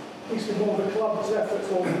are. It needs to be more of a collaborative effort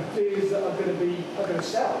to order beers that are going to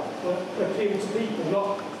sell, that appeal to people,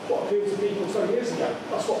 not what appealed to people 20 years ago.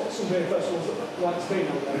 That's what some beer festivals like to be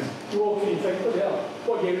nowadays. You walk in and you think, bloody hell,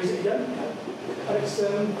 what year is it again? And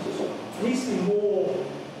it needs to be more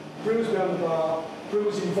brewers behind the bar,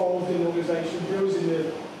 brewers involved in the organisation, brewers in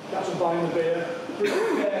the actual buying the beer,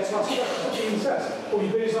 brewers there to ask questions. What Iain says, oh,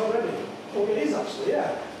 your beer's not ready. Oh, it is actually,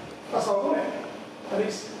 yeah. That's how I want it. And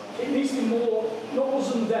it needs to be more, not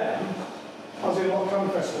us and them, as in a lot of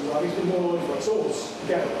CAMRA festivals are, it needs to be more like it's us,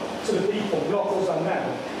 again, to the people, not us and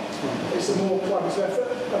them. It's a more collaborative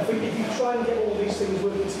effort. I think if you try and get all these things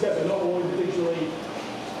working together, not all individually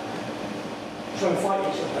trying to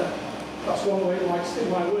fight each other, that's one way it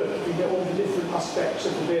might work. If you get all the different aspects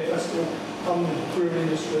of the beer festival and the brewing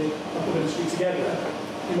industry and put industry together,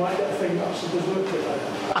 you might get a thing that actually does work a bit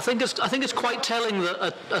better. I think it's quite telling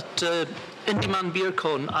that at Indieman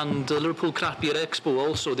BeerCon and the Liverpool Craft Beer Expo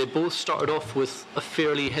also, they both started off with a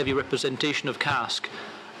fairly heavy representation of cask,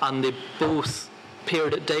 and they both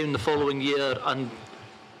pared it down the following year and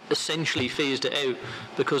essentially phased it out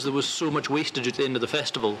because there was so much wastage at the end of the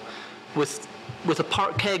festival. With a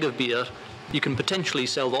part keg of beer, you can potentially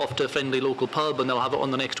sell that off to a friendly local pub and they'll have it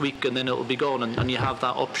on the next week and then it'll be gone, and you have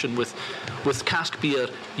that option. With cask beer,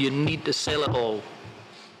 you need to sell it all.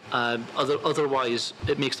 Otherwise,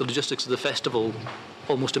 it makes the logistics of the festival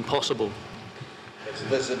almost impossible.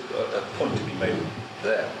 There's a point to be made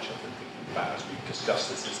there, which I've been thinking about as we discuss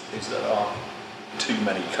this, is that are too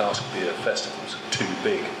many cask beer festivals too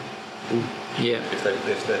big. Yeah. If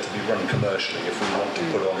they're to be run commercially, if we want to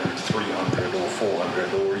put on 300 or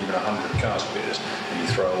 400 or even 100 cask beers and you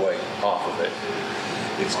throw away half of it,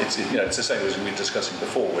 it's the same as we were discussing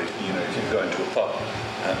before. If you go into a pub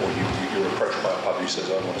or you're approached by a pub who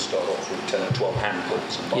says, I want to start off with 10 or 12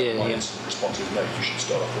 handfuls, and my instant response is, no, you should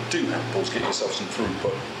start off with 2 handfuls, get yourself some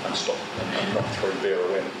throughput and stop and not throw beer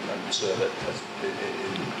away and serve it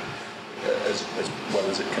as well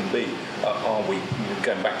as it can be. Are we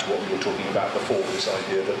going back to what we were talking about before, this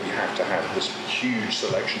idea that we have to have this huge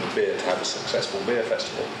selection of beer to have a successful beer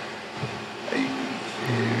festival?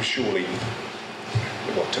 Surely,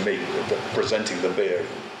 well, to me, presenting the beer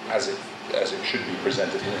as it should be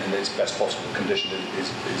presented in its best possible condition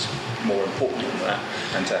is more important than that.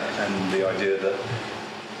 And the idea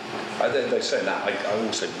that they say that, I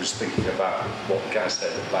also was thinking about what Gaz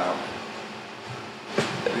said about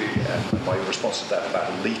my response to that about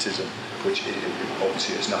elitism, which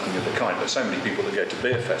obviously is nothing of the kind. But so many people that go to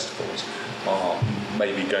beer festivals are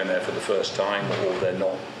maybe going there for the first time, or they're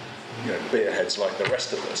not, beer heads like the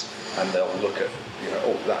rest of us, and they'll look at,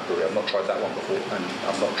 oh, that brewery, I've not tried that one before, and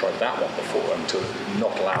I've not tried that one before, and to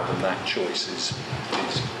not allow them that choice is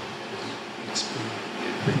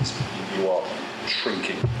you are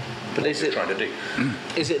shrinking. But is it trying to do?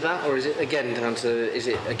 Is it that, or is it again down to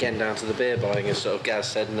the beer buying, as sort of Gaz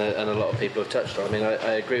said, and a lot of people have touched on? I mean,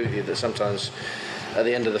 I agree with you that sometimes at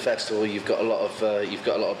the end of the festival you've got a lot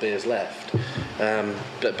of beers left.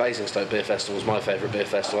 But Basingstoke Beer Festival is my favourite beer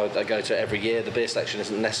festival. I go to it every year. The beer selection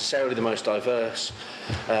isn't necessarily the most diverse,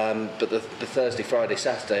 but the Thursday, Friday,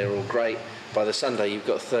 Saturday are all great. By the Sunday, you've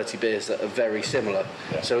got 30 beers that are very similar.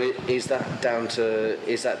 Yeah. So is that down to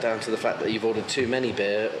the fact that you've ordered too many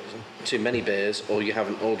beers, or you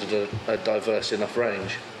haven't ordered a diverse enough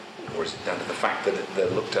range? Or is it down to the fact that they're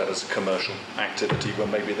looked at as a commercial activity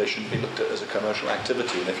when maybe they shouldn't be looked at as a commercial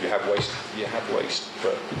activity? And if you have waste, you have waste.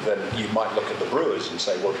 But then you might look at the brewers and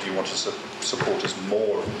say, well, do you want to support us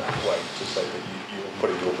more in that way, to say that you're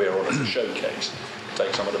putting your beer on as a showcase?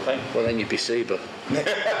 Take some of the pain. Well, then you'd be Seba.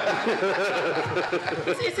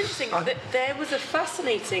 It's interesting. There was a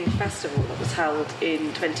fascinating festival that was held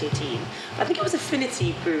in 2018. I think it was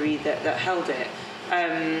Affinity Brewery that held it.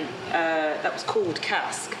 That was called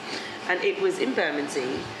Cask, and it was in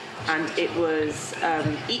Bermondsey, and it was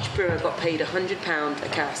each brewer got paid £100 a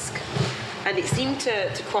cask. And it seemed to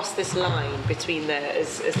cross this line between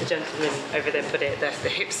as the gentleman over there put it, there's the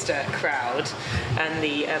hipster crowd and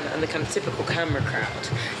the kind of typical CAMRA crowd.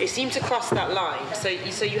 It seemed to cross that line. So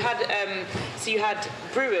you had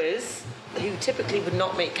brewers who typically would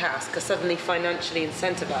not make cask are suddenly financially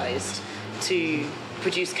incentivized to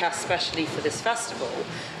produce cask specially for this festival,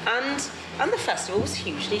 and the festival was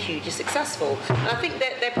hugely successful. And I think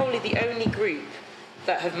they're probably the only group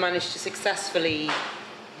that have managed to successfully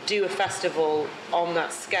do a festival on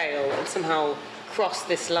that scale and somehow cross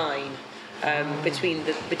this line between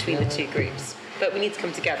the two groups. but we need to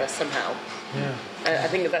come together somehow. Yeah. I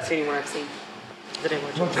think that's the only one I've seen. I don't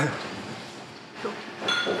know what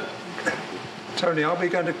Tony, are we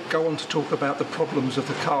going to go on to talk about the problems of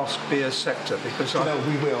the cask beer sector? Because No,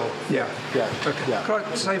 we will. Yeah. Yeah. Okay. Yeah. Can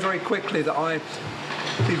I say very quickly that I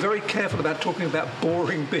be very careful about talking about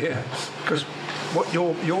boring beer, because what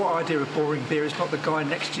your idea of boring beer is not the guy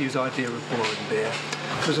next to you's idea of boring beer.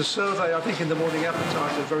 There's a survey, I think, in the Morning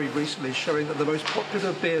Advertiser very recently showing that the most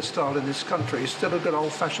popular beer style in this country is still a good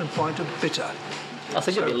old-fashioned pint of bitter. I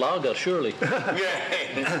think it'd be lager, surely.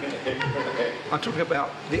 I'm talking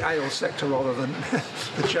about the ale sector rather than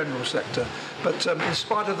the general sector. But in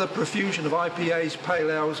spite of the profusion of IPAs, pale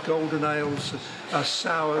ales, golden ales,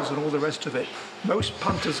 sours and all the rest of it, most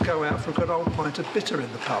punters go out for a good old pint of bitter in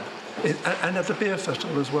the pub and at the beer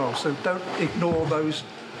festival as well. So don't ignore those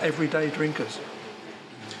everyday drinkers.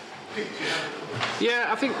 Yeah,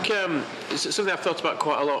 I think it's something I've thought about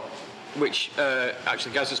quite a lot, which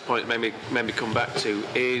actually Gaz's point made me come back to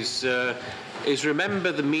is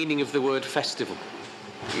remember the meaning of the word festival.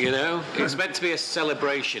 You know, it's meant to be a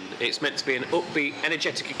celebration. It's meant to be an upbeat,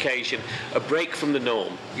 energetic occasion, a break from the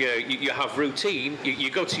norm. You know, you have routine.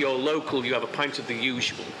 You go to your local, you have a pint of the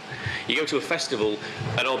usual. You go to a festival,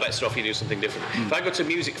 and all bets are off. You do something different. If I go to a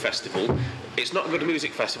music festival, it's not a good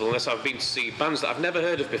music festival unless I've been to see bands that I've never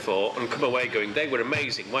heard of before and come away going, they were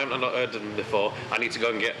amazing. Why haven't I not heard of them before? I need to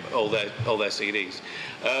go and get all their CDs.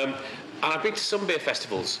 And I've been to some beer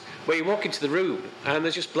festivals where you walk into the room and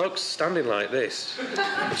there's just blokes standing like this.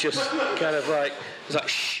 It's just kind of like, it's like,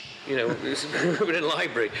 shh, you know, we're in a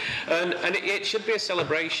library. And it should be a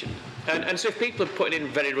celebration. And so if people are putting in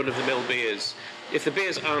very run-of-the-mill beers, if the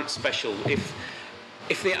beers aren't special, if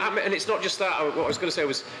the and it's not just that. What I was going to say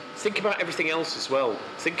was think about everything else as well.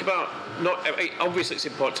 Think about obviously it's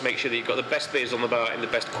important to make sure that you've got the best beers on the bar in the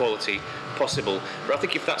best quality possible. But I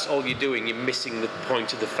think if that's all you're doing, you're missing the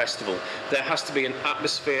point of the festival. There has to be an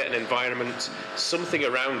atmosphere, an environment, something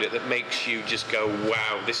around it that makes you just go,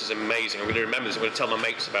 wow, this is amazing. I'm going to remember this. I'm going to tell my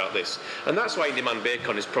mates about this. And that's why Demand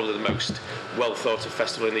BeerCon is probably the most well thought of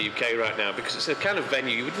festival in the UK right now, because it's a kind of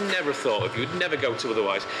venue you would never have thought of, you would never go to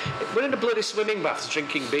otherwise. We're in a bloody swimming bath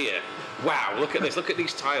drinking beer. Wow, look at this, look at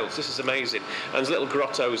these tiles, this is amazing. And there's little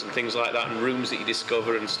grottos and things like that, and rooms that you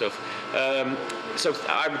discover and stuff. So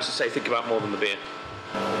I would just say think about more than the beer.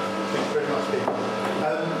 Thank you very much, Lee.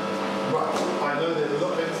 Right, I know there's a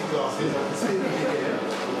lot of empty glasses, I can see them here.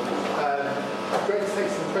 Great to take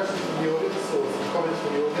some questions from the audience or some comments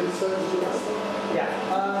from the audience. So, would you like to start? Yeah,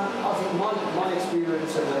 I think my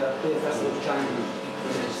experience at the beer festival changed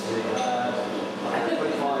tremendously.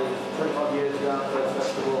 25 years ago at the first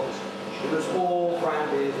festival, it was all brown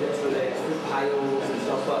beers, literally, with pails and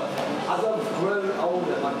stuff, but as I've grown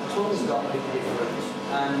older, my tongue's got a big difference,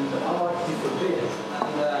 and I like different beers.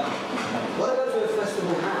 And when I go to a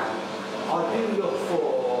festival now, I do look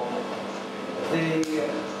for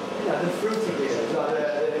the fruity beers, like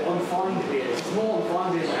the unfined beers. It's more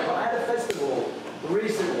unfined beers now, but I had a festival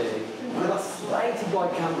recently, and I got slated by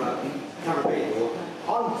CAMRA people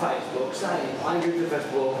on Facebook saying, I'm going to the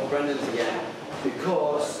festival, Brendan's again,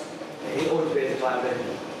 because he always beers are cloudy.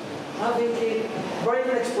 I think very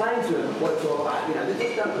even explain to them what it's all about. You know, they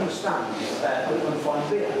just don't understand the unfined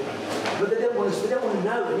beer. But they don't want to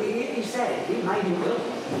know. And he said, it made him ill.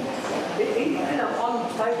 On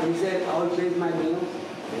paper he said, oh, beers made me ill.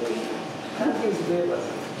 I don't think it's a beer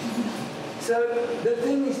person. So the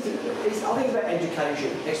thing is, I think it's about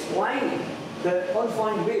education, explaining that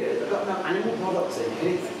unfined beers have got no animal products in it, and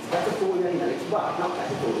it's better for you, it's not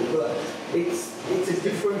better for you, but it's a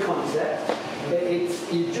different concept.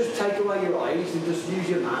 You just take away your eyes and just use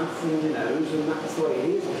your mouth and your nose, and that's the way it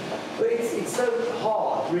is. But it's so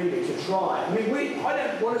hard, really, to try. I mean, I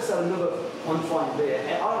don't want to sell another unfined beer.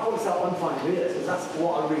 I don't want to sell unfined beers, because that's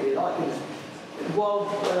what I really like. Wild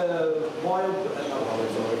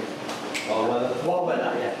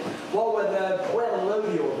weather, yeah. Wild weather, well, load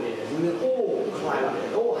of your beers, and they're all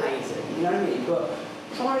cloudy, all hazy, you know what I mean? But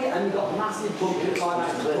try it, and you've got massive bumpers like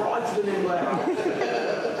that, brighter than anywhere else.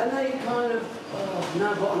 And they kind of,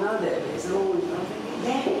 no, but I know their beers, they're always, I'm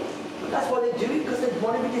thinking, yeah. But that's why they do it, because they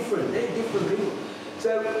want to be different. They're different people.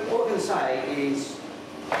 So what I'm going to say is,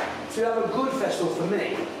 to have a good festival for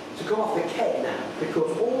me, to come off the keg now,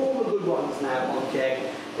 because all the good ones now on keg,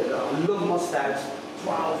 I love my stouts,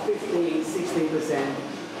 12, 15, 16%.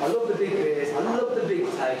 I love the big beers, I love the big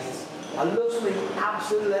tastes. I love something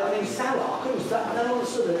absolutely, sour, I don't know what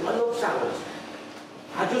southern, I love sours.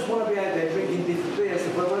 I just want to be out there drinking different beers,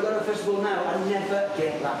 but when I go to a festival now, I never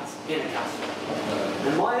get that in a cask.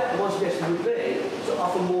 And my suggestion would be to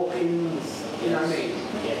offer more ins You know what I mean?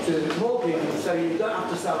 To more people, so you don't have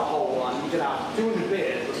to sell a whole one. You can have 200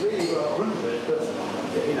 beers, but really you've got 100. But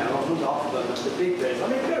you know, I've run off of them, the big beers. I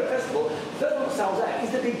mean, if you go to a festival, the first one that sells out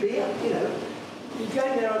is the big beer. You know, you go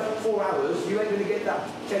in there for 4 hours, you ain't going to get that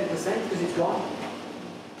 10% because it's gone.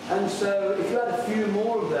 And so, if you had a few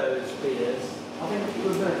more of those beers, I think it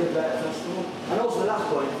would make a better festival. And also, the last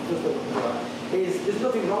point, is there's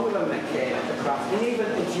nothing wrong with having a care at the craft, and even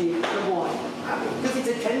if you come on, because its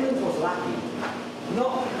attendance was lacking.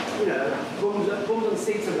 Not, you know, bums and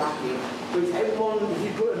seats are lacking, but everyone, if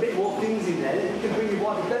you put a bit more things in there, you can bring your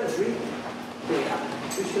wife a better drink.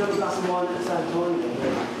 You can have a glass of wine at the same time.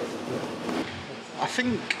 I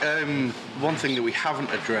think one thing that we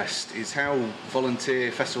haven't addressed is how volunteer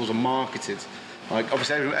festivals are marketed. Like,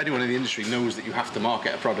 obviously, anyone in the industry knows that you have to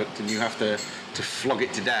market a product and you have to flog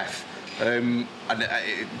it to death. And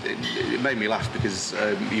it made me laugh because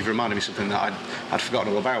you've reminded me of something that I'd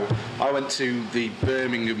forgotten all about. I went to the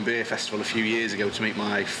Birmingham Beer Festival a few years ago to meet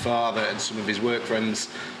my father and some of his work friends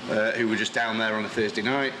who were just down there on a Thursday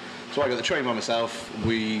night. So I got the train by myself.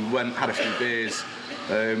 We went, had a few beers,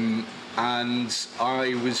 and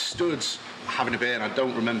I was stood having a beer, and I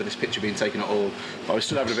don't remember this picture being taken at all, but I was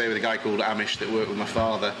stood having a beer with a guy called Amish that worked with my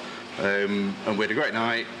father, and we had a great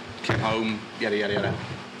night, came home, yada yada yada.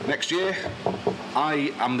 Next year,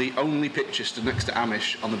 I am the only picture stood next to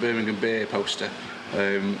Amish on the Birmingham Beer poster.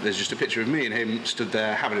 There's just a picture of me and him stood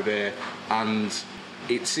there having a beer, and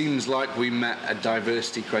it seems like we met a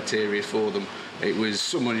diversity criteria for them. It was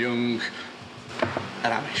someone young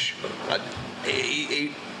and Amish.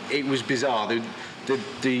 It was bizarre. The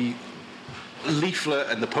leaflet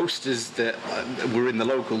and the posters that were in the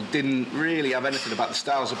local didn't really have anything about the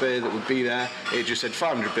styles of beer that would be there. It just said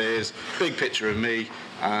 500 beers, big picture of me,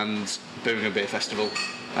 and Birmingham Beer Festival.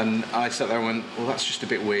 And I sat there and went, well, that's just a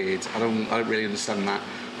bit weird. I don't really understand that.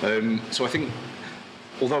 So I think,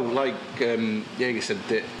 although, like Jaeger said,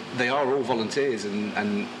 that they are all volunteers,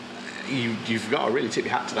 and you've got to really tip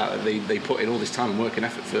your hat to that they put in all this time and work and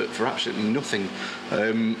effort for absolutely nothing.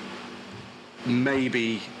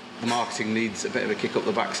 Maybe the marketing needs a bit of a kick up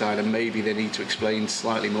the backside, and maybe they need to explain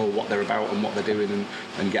slightly more what they're about and what they're doing,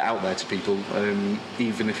 and get out there to people,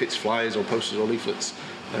 even if it's flyers or posters or leaflets,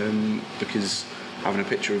 because having a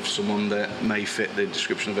picture of someone that may fit the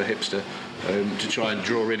description of a hipster to try and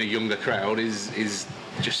draw in a younger crowd is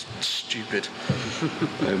just stupid.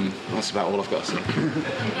 That's about all I've got to say.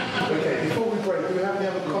 Okay, before we break, do we have any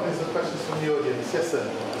other comments or questions from the audience? Yes, sir.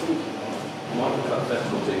 My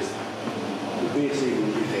festival is the beer season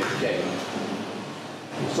is here again.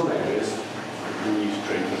 In some areas, we use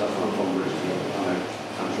drink, because that's not from Bristol.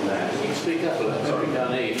 I'm from there. You can speak up a little. Sorry,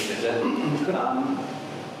 can't hear you.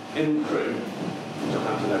 In Crewe, which I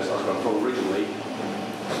happen to know, so that's where I'm from originally,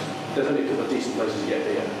 there's only a couple of decent places to get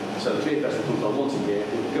beer. So the beer festival comes on once a year,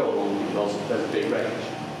 we go along because there's a big range.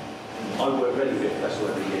 I work Reading Beer Festival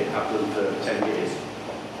every year, I've done for 10 years.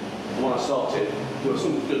 And when I started, there were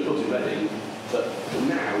some good pubs in Reading, but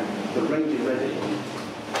now, the range in Reading,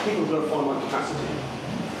 people have got to find my capacity.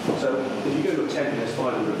 So if you go to a tent and there's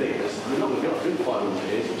 500 beers, you're not going to be able to drink 500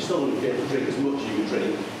 beers, you're still going to be able to drink as much as you can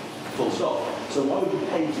drink, full stop. So why would you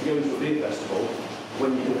pay to go to a beer festival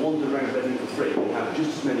when you can wander around Reading for free and have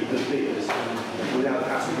just as many good beers without the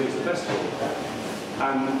hassle of going to the festival?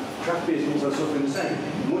 And craft beer is also suffering the same.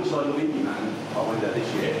 Much like Indie Man, I went there this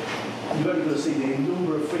year, you've only got to see the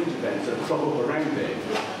number of fringe events that crop up around it.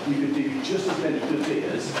 You could do just as many good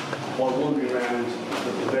beers while wandering around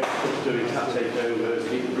the various pubs doing tap takeovers,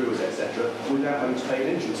 meet the brewers, etc., without having to pay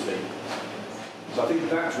an entrance fee. So I think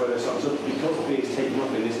that's where there's something up, because the beer's taken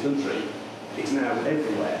up in this country, it's now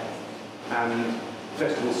everywhere. And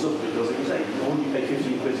festivals suffer because, like you say, why would you pay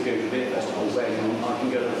 15 quid to go to a beer festival when I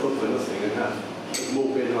can go to the pub for nothing and have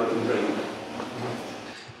more beer than I can drink?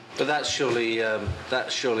 But that's surely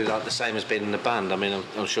like the same as being in a band. I mean,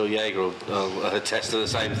 I'm sure Jaeger will attest to the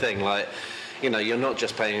same thing. Like, you know, you're not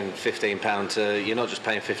just paying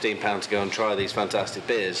 £15 to go and try these fantastic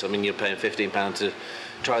beers. I mean, you're paying £15 to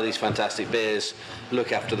try these fantastic beers,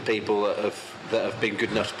 look after the people that have been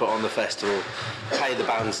good enough to put on the festival, pay the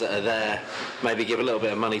bands that are there, maybe give a little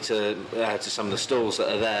bit of money to some of the stalls that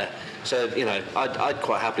are there. So, you know, I'd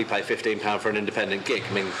quite happily pay £15 for an independent gig.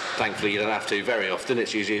 I mean, thankfully you don't have to very often.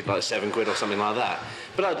 It's usually like £7 or something like that.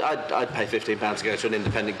 But I'd pay £15 to go to an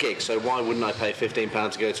independent gig. So why wouldn't I pay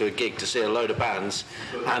 £15 to go to a gig to see a load of bands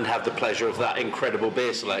and have the pleasure of that incredible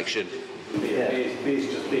beer selection? Beer's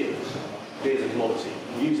just beer. Beer's a commodity.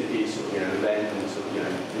 Music is, you know, event and, you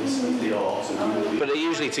know, it's the arts. And but they're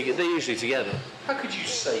usually together. How could you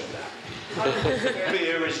say that?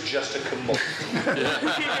 Beer is just a commodity. I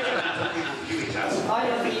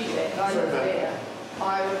love music, I love beer.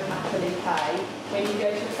 I would happily pay when you go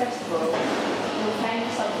to a festival, you're paying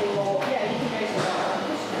for something more. Yeah, you can go to a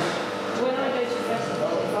when I go to a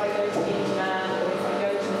festival, if I go to Indian or if I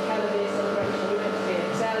go to the Calabar celebration, we went to the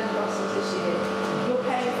Excel in Brussels this year, you're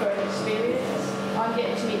paying for an experience. I'm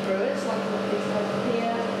getting to meet brewers, like these guys are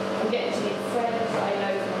here. I'm getting to meet friends that I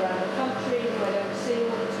know from around the country who I don't see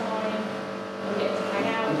all the time. I'm getting to hang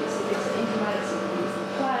out. It's an informality, a beautiful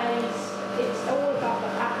place. It's all about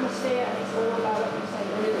the atmosphere, and it's all about, like you say,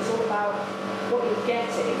 it's all about what you're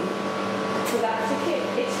getting for that ticket.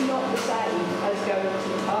 It's not the same as going to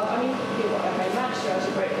the pub. I mean, people like, okay, Manchester has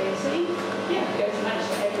a great beer scene. Yeah, I go to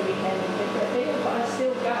Manchester every weekend and pick up beer, but I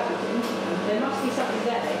still go. There must be something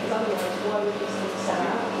there, because otherwise, why would these things sell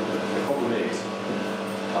out? The problem is,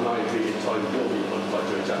 and I agree at times more people like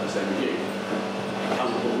doing exactly the same with you. And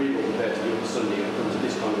what we were prepared to do on Sunday when it comes to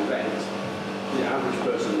this kind of event, the average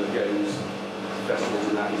person that goes to festivals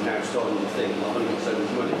and that is now starting to think, well, I've only got so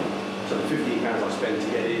much money. So the £15 I spend to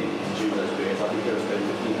get in to choose those beers, I can go and spend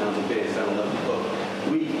 £15 on beers down a local pub.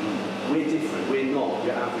 We're different. We're not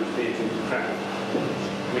your average beer drinking crowd.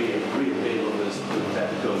 We're real beer lovers who are there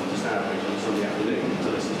to come to Stourbridge on Sunday afternoon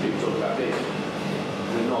to listen to people talk about beer.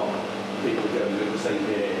 We're not people who go and drink the same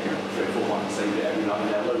beer, 3 or 4 pints the same beer every night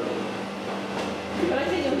in their local. But I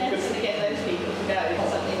think you're never going to get those people to go to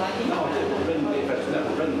something like England. No, I do. Well, Brendan Beer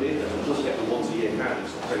Festival, doesn't get the once-a-year crowd.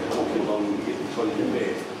 It's like walking along and getting 20 good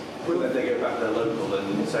beers. But then they go back to their local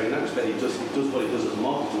and say, no, it does what it does as a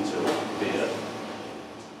marketing tool, beer.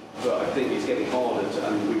 But I think it's getting harder to,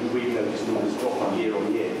 and we know these numbers dropping year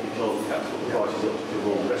on year because we have to put the prices up to cover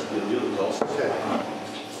all the rest of the other costs. Okay.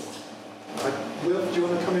 Wilf, do you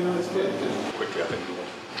want to come in on this bit? Just quickly, I think we want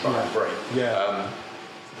to try and break. Yeah.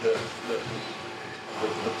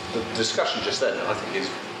 The discussion just then, I think, is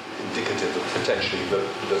indicative of potentially the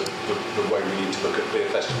way we need to look at beer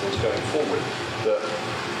festivals going forward. That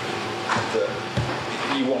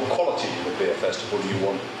you want quality in the beer festival, you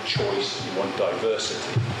want choice, you want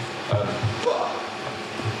diversity, but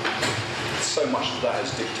so much of that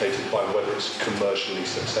is dictated by whether it's commercially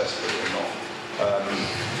successful or not.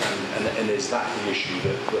 And is that the issue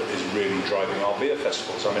that is really driving our beer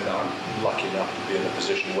festivals? I mean, I'm lucky enough to be in a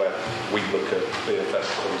position where we look at beer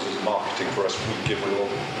festivals as marketing for us. We give all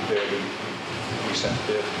the beer we send to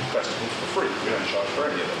beer festivals for free. We don't charge for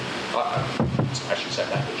any of it. I actually sent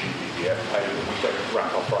that to GBBF, we don't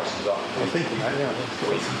ramp our prices up.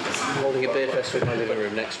 Holding a beer festival in my living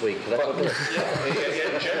room next week. In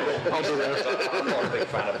general. I'm not a big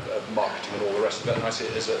fan of marketing and all the rest of it, and I see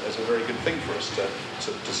it as a very good thing for us to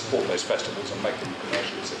support those festivals and make them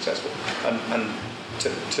commercially successful. And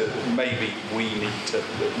to maybe we need to,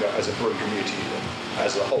 as a brewing community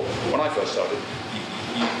as a whole. When I first started,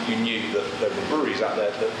 you knew that there were breweries out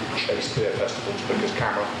there that would chase beer festivals because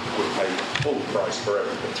CAMRA would pay full price for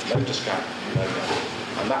everything, no discount,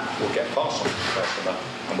 and that will get passed on to the customer.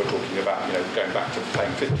 And we're talking about going back to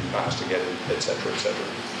paying £50 to get in, etc., etc.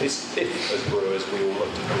 If as brewers we all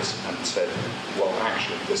looked at this and said, well,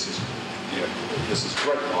 actually this is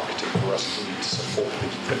great marketing for us. We need to support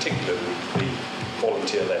particularly the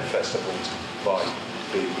volunteer-led festivals by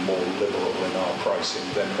being more liberal in our pricing,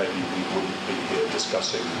 then maybe we wouldn't be here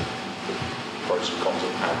discussing the pros and cons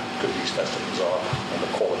of how good these festivals are and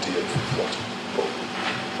the quality of what to put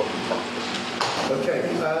in front of us. Okay,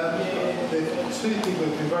 the two people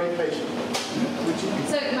have been very patient.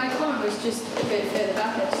 So my comment was just a bit further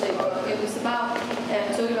back actually, but it was about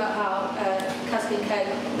talking about how Cask and Keg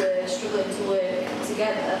were struggling to work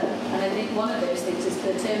together, and I think one of those things is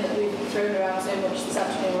the term that we've thrown around so much this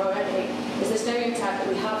afternoon already, is the stereotype that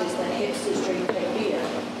we have is that hipsters drink fake beer.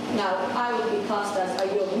 Now, I would be classed as a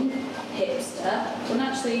young hipster, and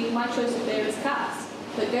actually my choice of beer is Cask.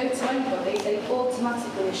 But go to anybody, they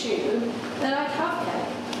automatically assume that I have Keg.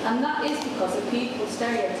 And that is because of people's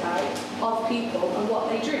stereotype of people and what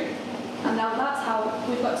they drink. And now that's how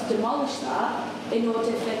we've got to demolish that in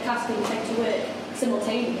order for Cask and Keg to work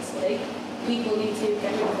simultaneously. People need to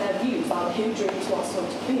get rid of their views about who drinks what sort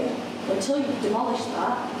of beer. Until you demolish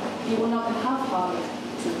that, you will not have harmony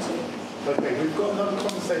to the two. Okay, we've got another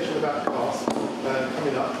conversation about Cask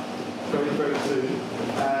coming up very, very soon.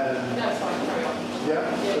 No, it's fine, carry on.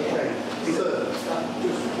 Yeah? Okay. So,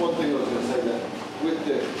 just one thing I was going to say that with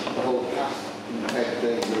the whole Cask and Keg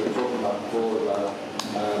thing we were talking about before about,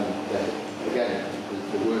 again,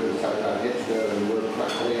 the word was coming around hipster and the word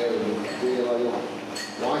craft beer and beer ale.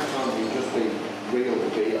 Why can't we just be real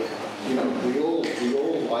beer? We all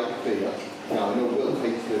like beer. Now, I know Wilf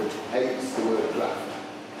hates the word craft.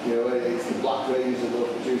 It's the black rays that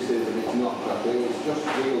those producers, and it's not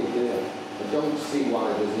I don't see why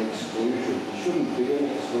there's an exclusion. There shouldn't be an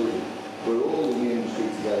exclusion. We're all in the industry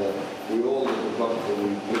together. We all look at the product that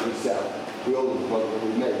we sell. We all look at the product that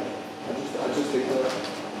we make. I just think that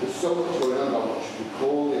there's so much going on about what should we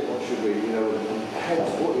call it, what should we, and heads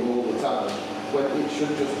putting all the time, when it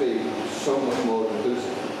should just be so much more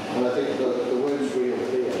inclusive. And I think the words real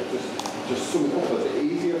beer just sum it up, makes it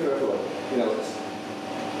easier for everyone.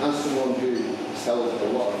 As someone who sells a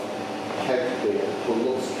lot of keg beer, but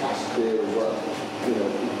loves cask beer as well,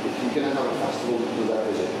 if you're going to have a festival that does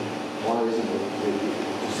everything, why isn't it? It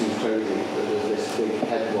just seems crazy that there's this big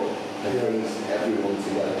headbutt that brings everyone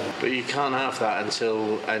together. But you can't have that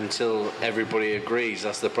until everybody agrees.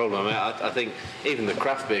 That's the problem. I think even the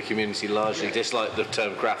craft beer community largely dislike the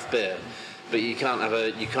term craft beer. But you can't have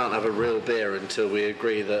a real beer until we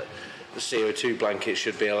agree that the CO2 blankets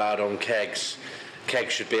should be allowed on kegs.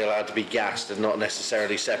 Kegs should be allowed to be gassed and not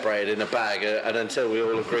necessarily separated in a bag. And until we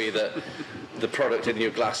all agree that the product in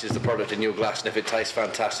your glass is the product in your glass, and if it tastes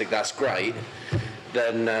fantastic, that's great.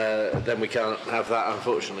 Then we can't have that,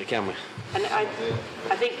 unfortunately, can we? And I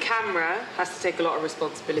think CAMRA has to take a lot of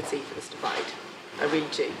responsibility for this divide. I really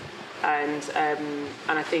do. And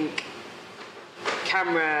I think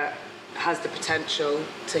CAMRA has the potential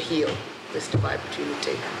to heal this divide between the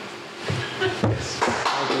two.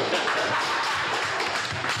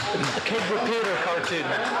 A kid repeater cartoon.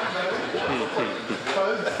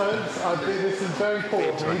 Folks, this is very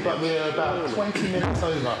important for me, but we're about 20 minutes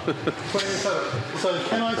over. 20 minutes over. So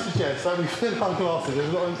can I suggest that we fill our glasses? There's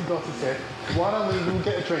a lot of empty glasses here. Why don't we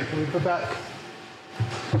get a drink and we'll be back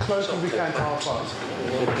close as we can to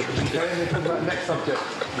 5:30. Okay, and we'll talk about the next subject.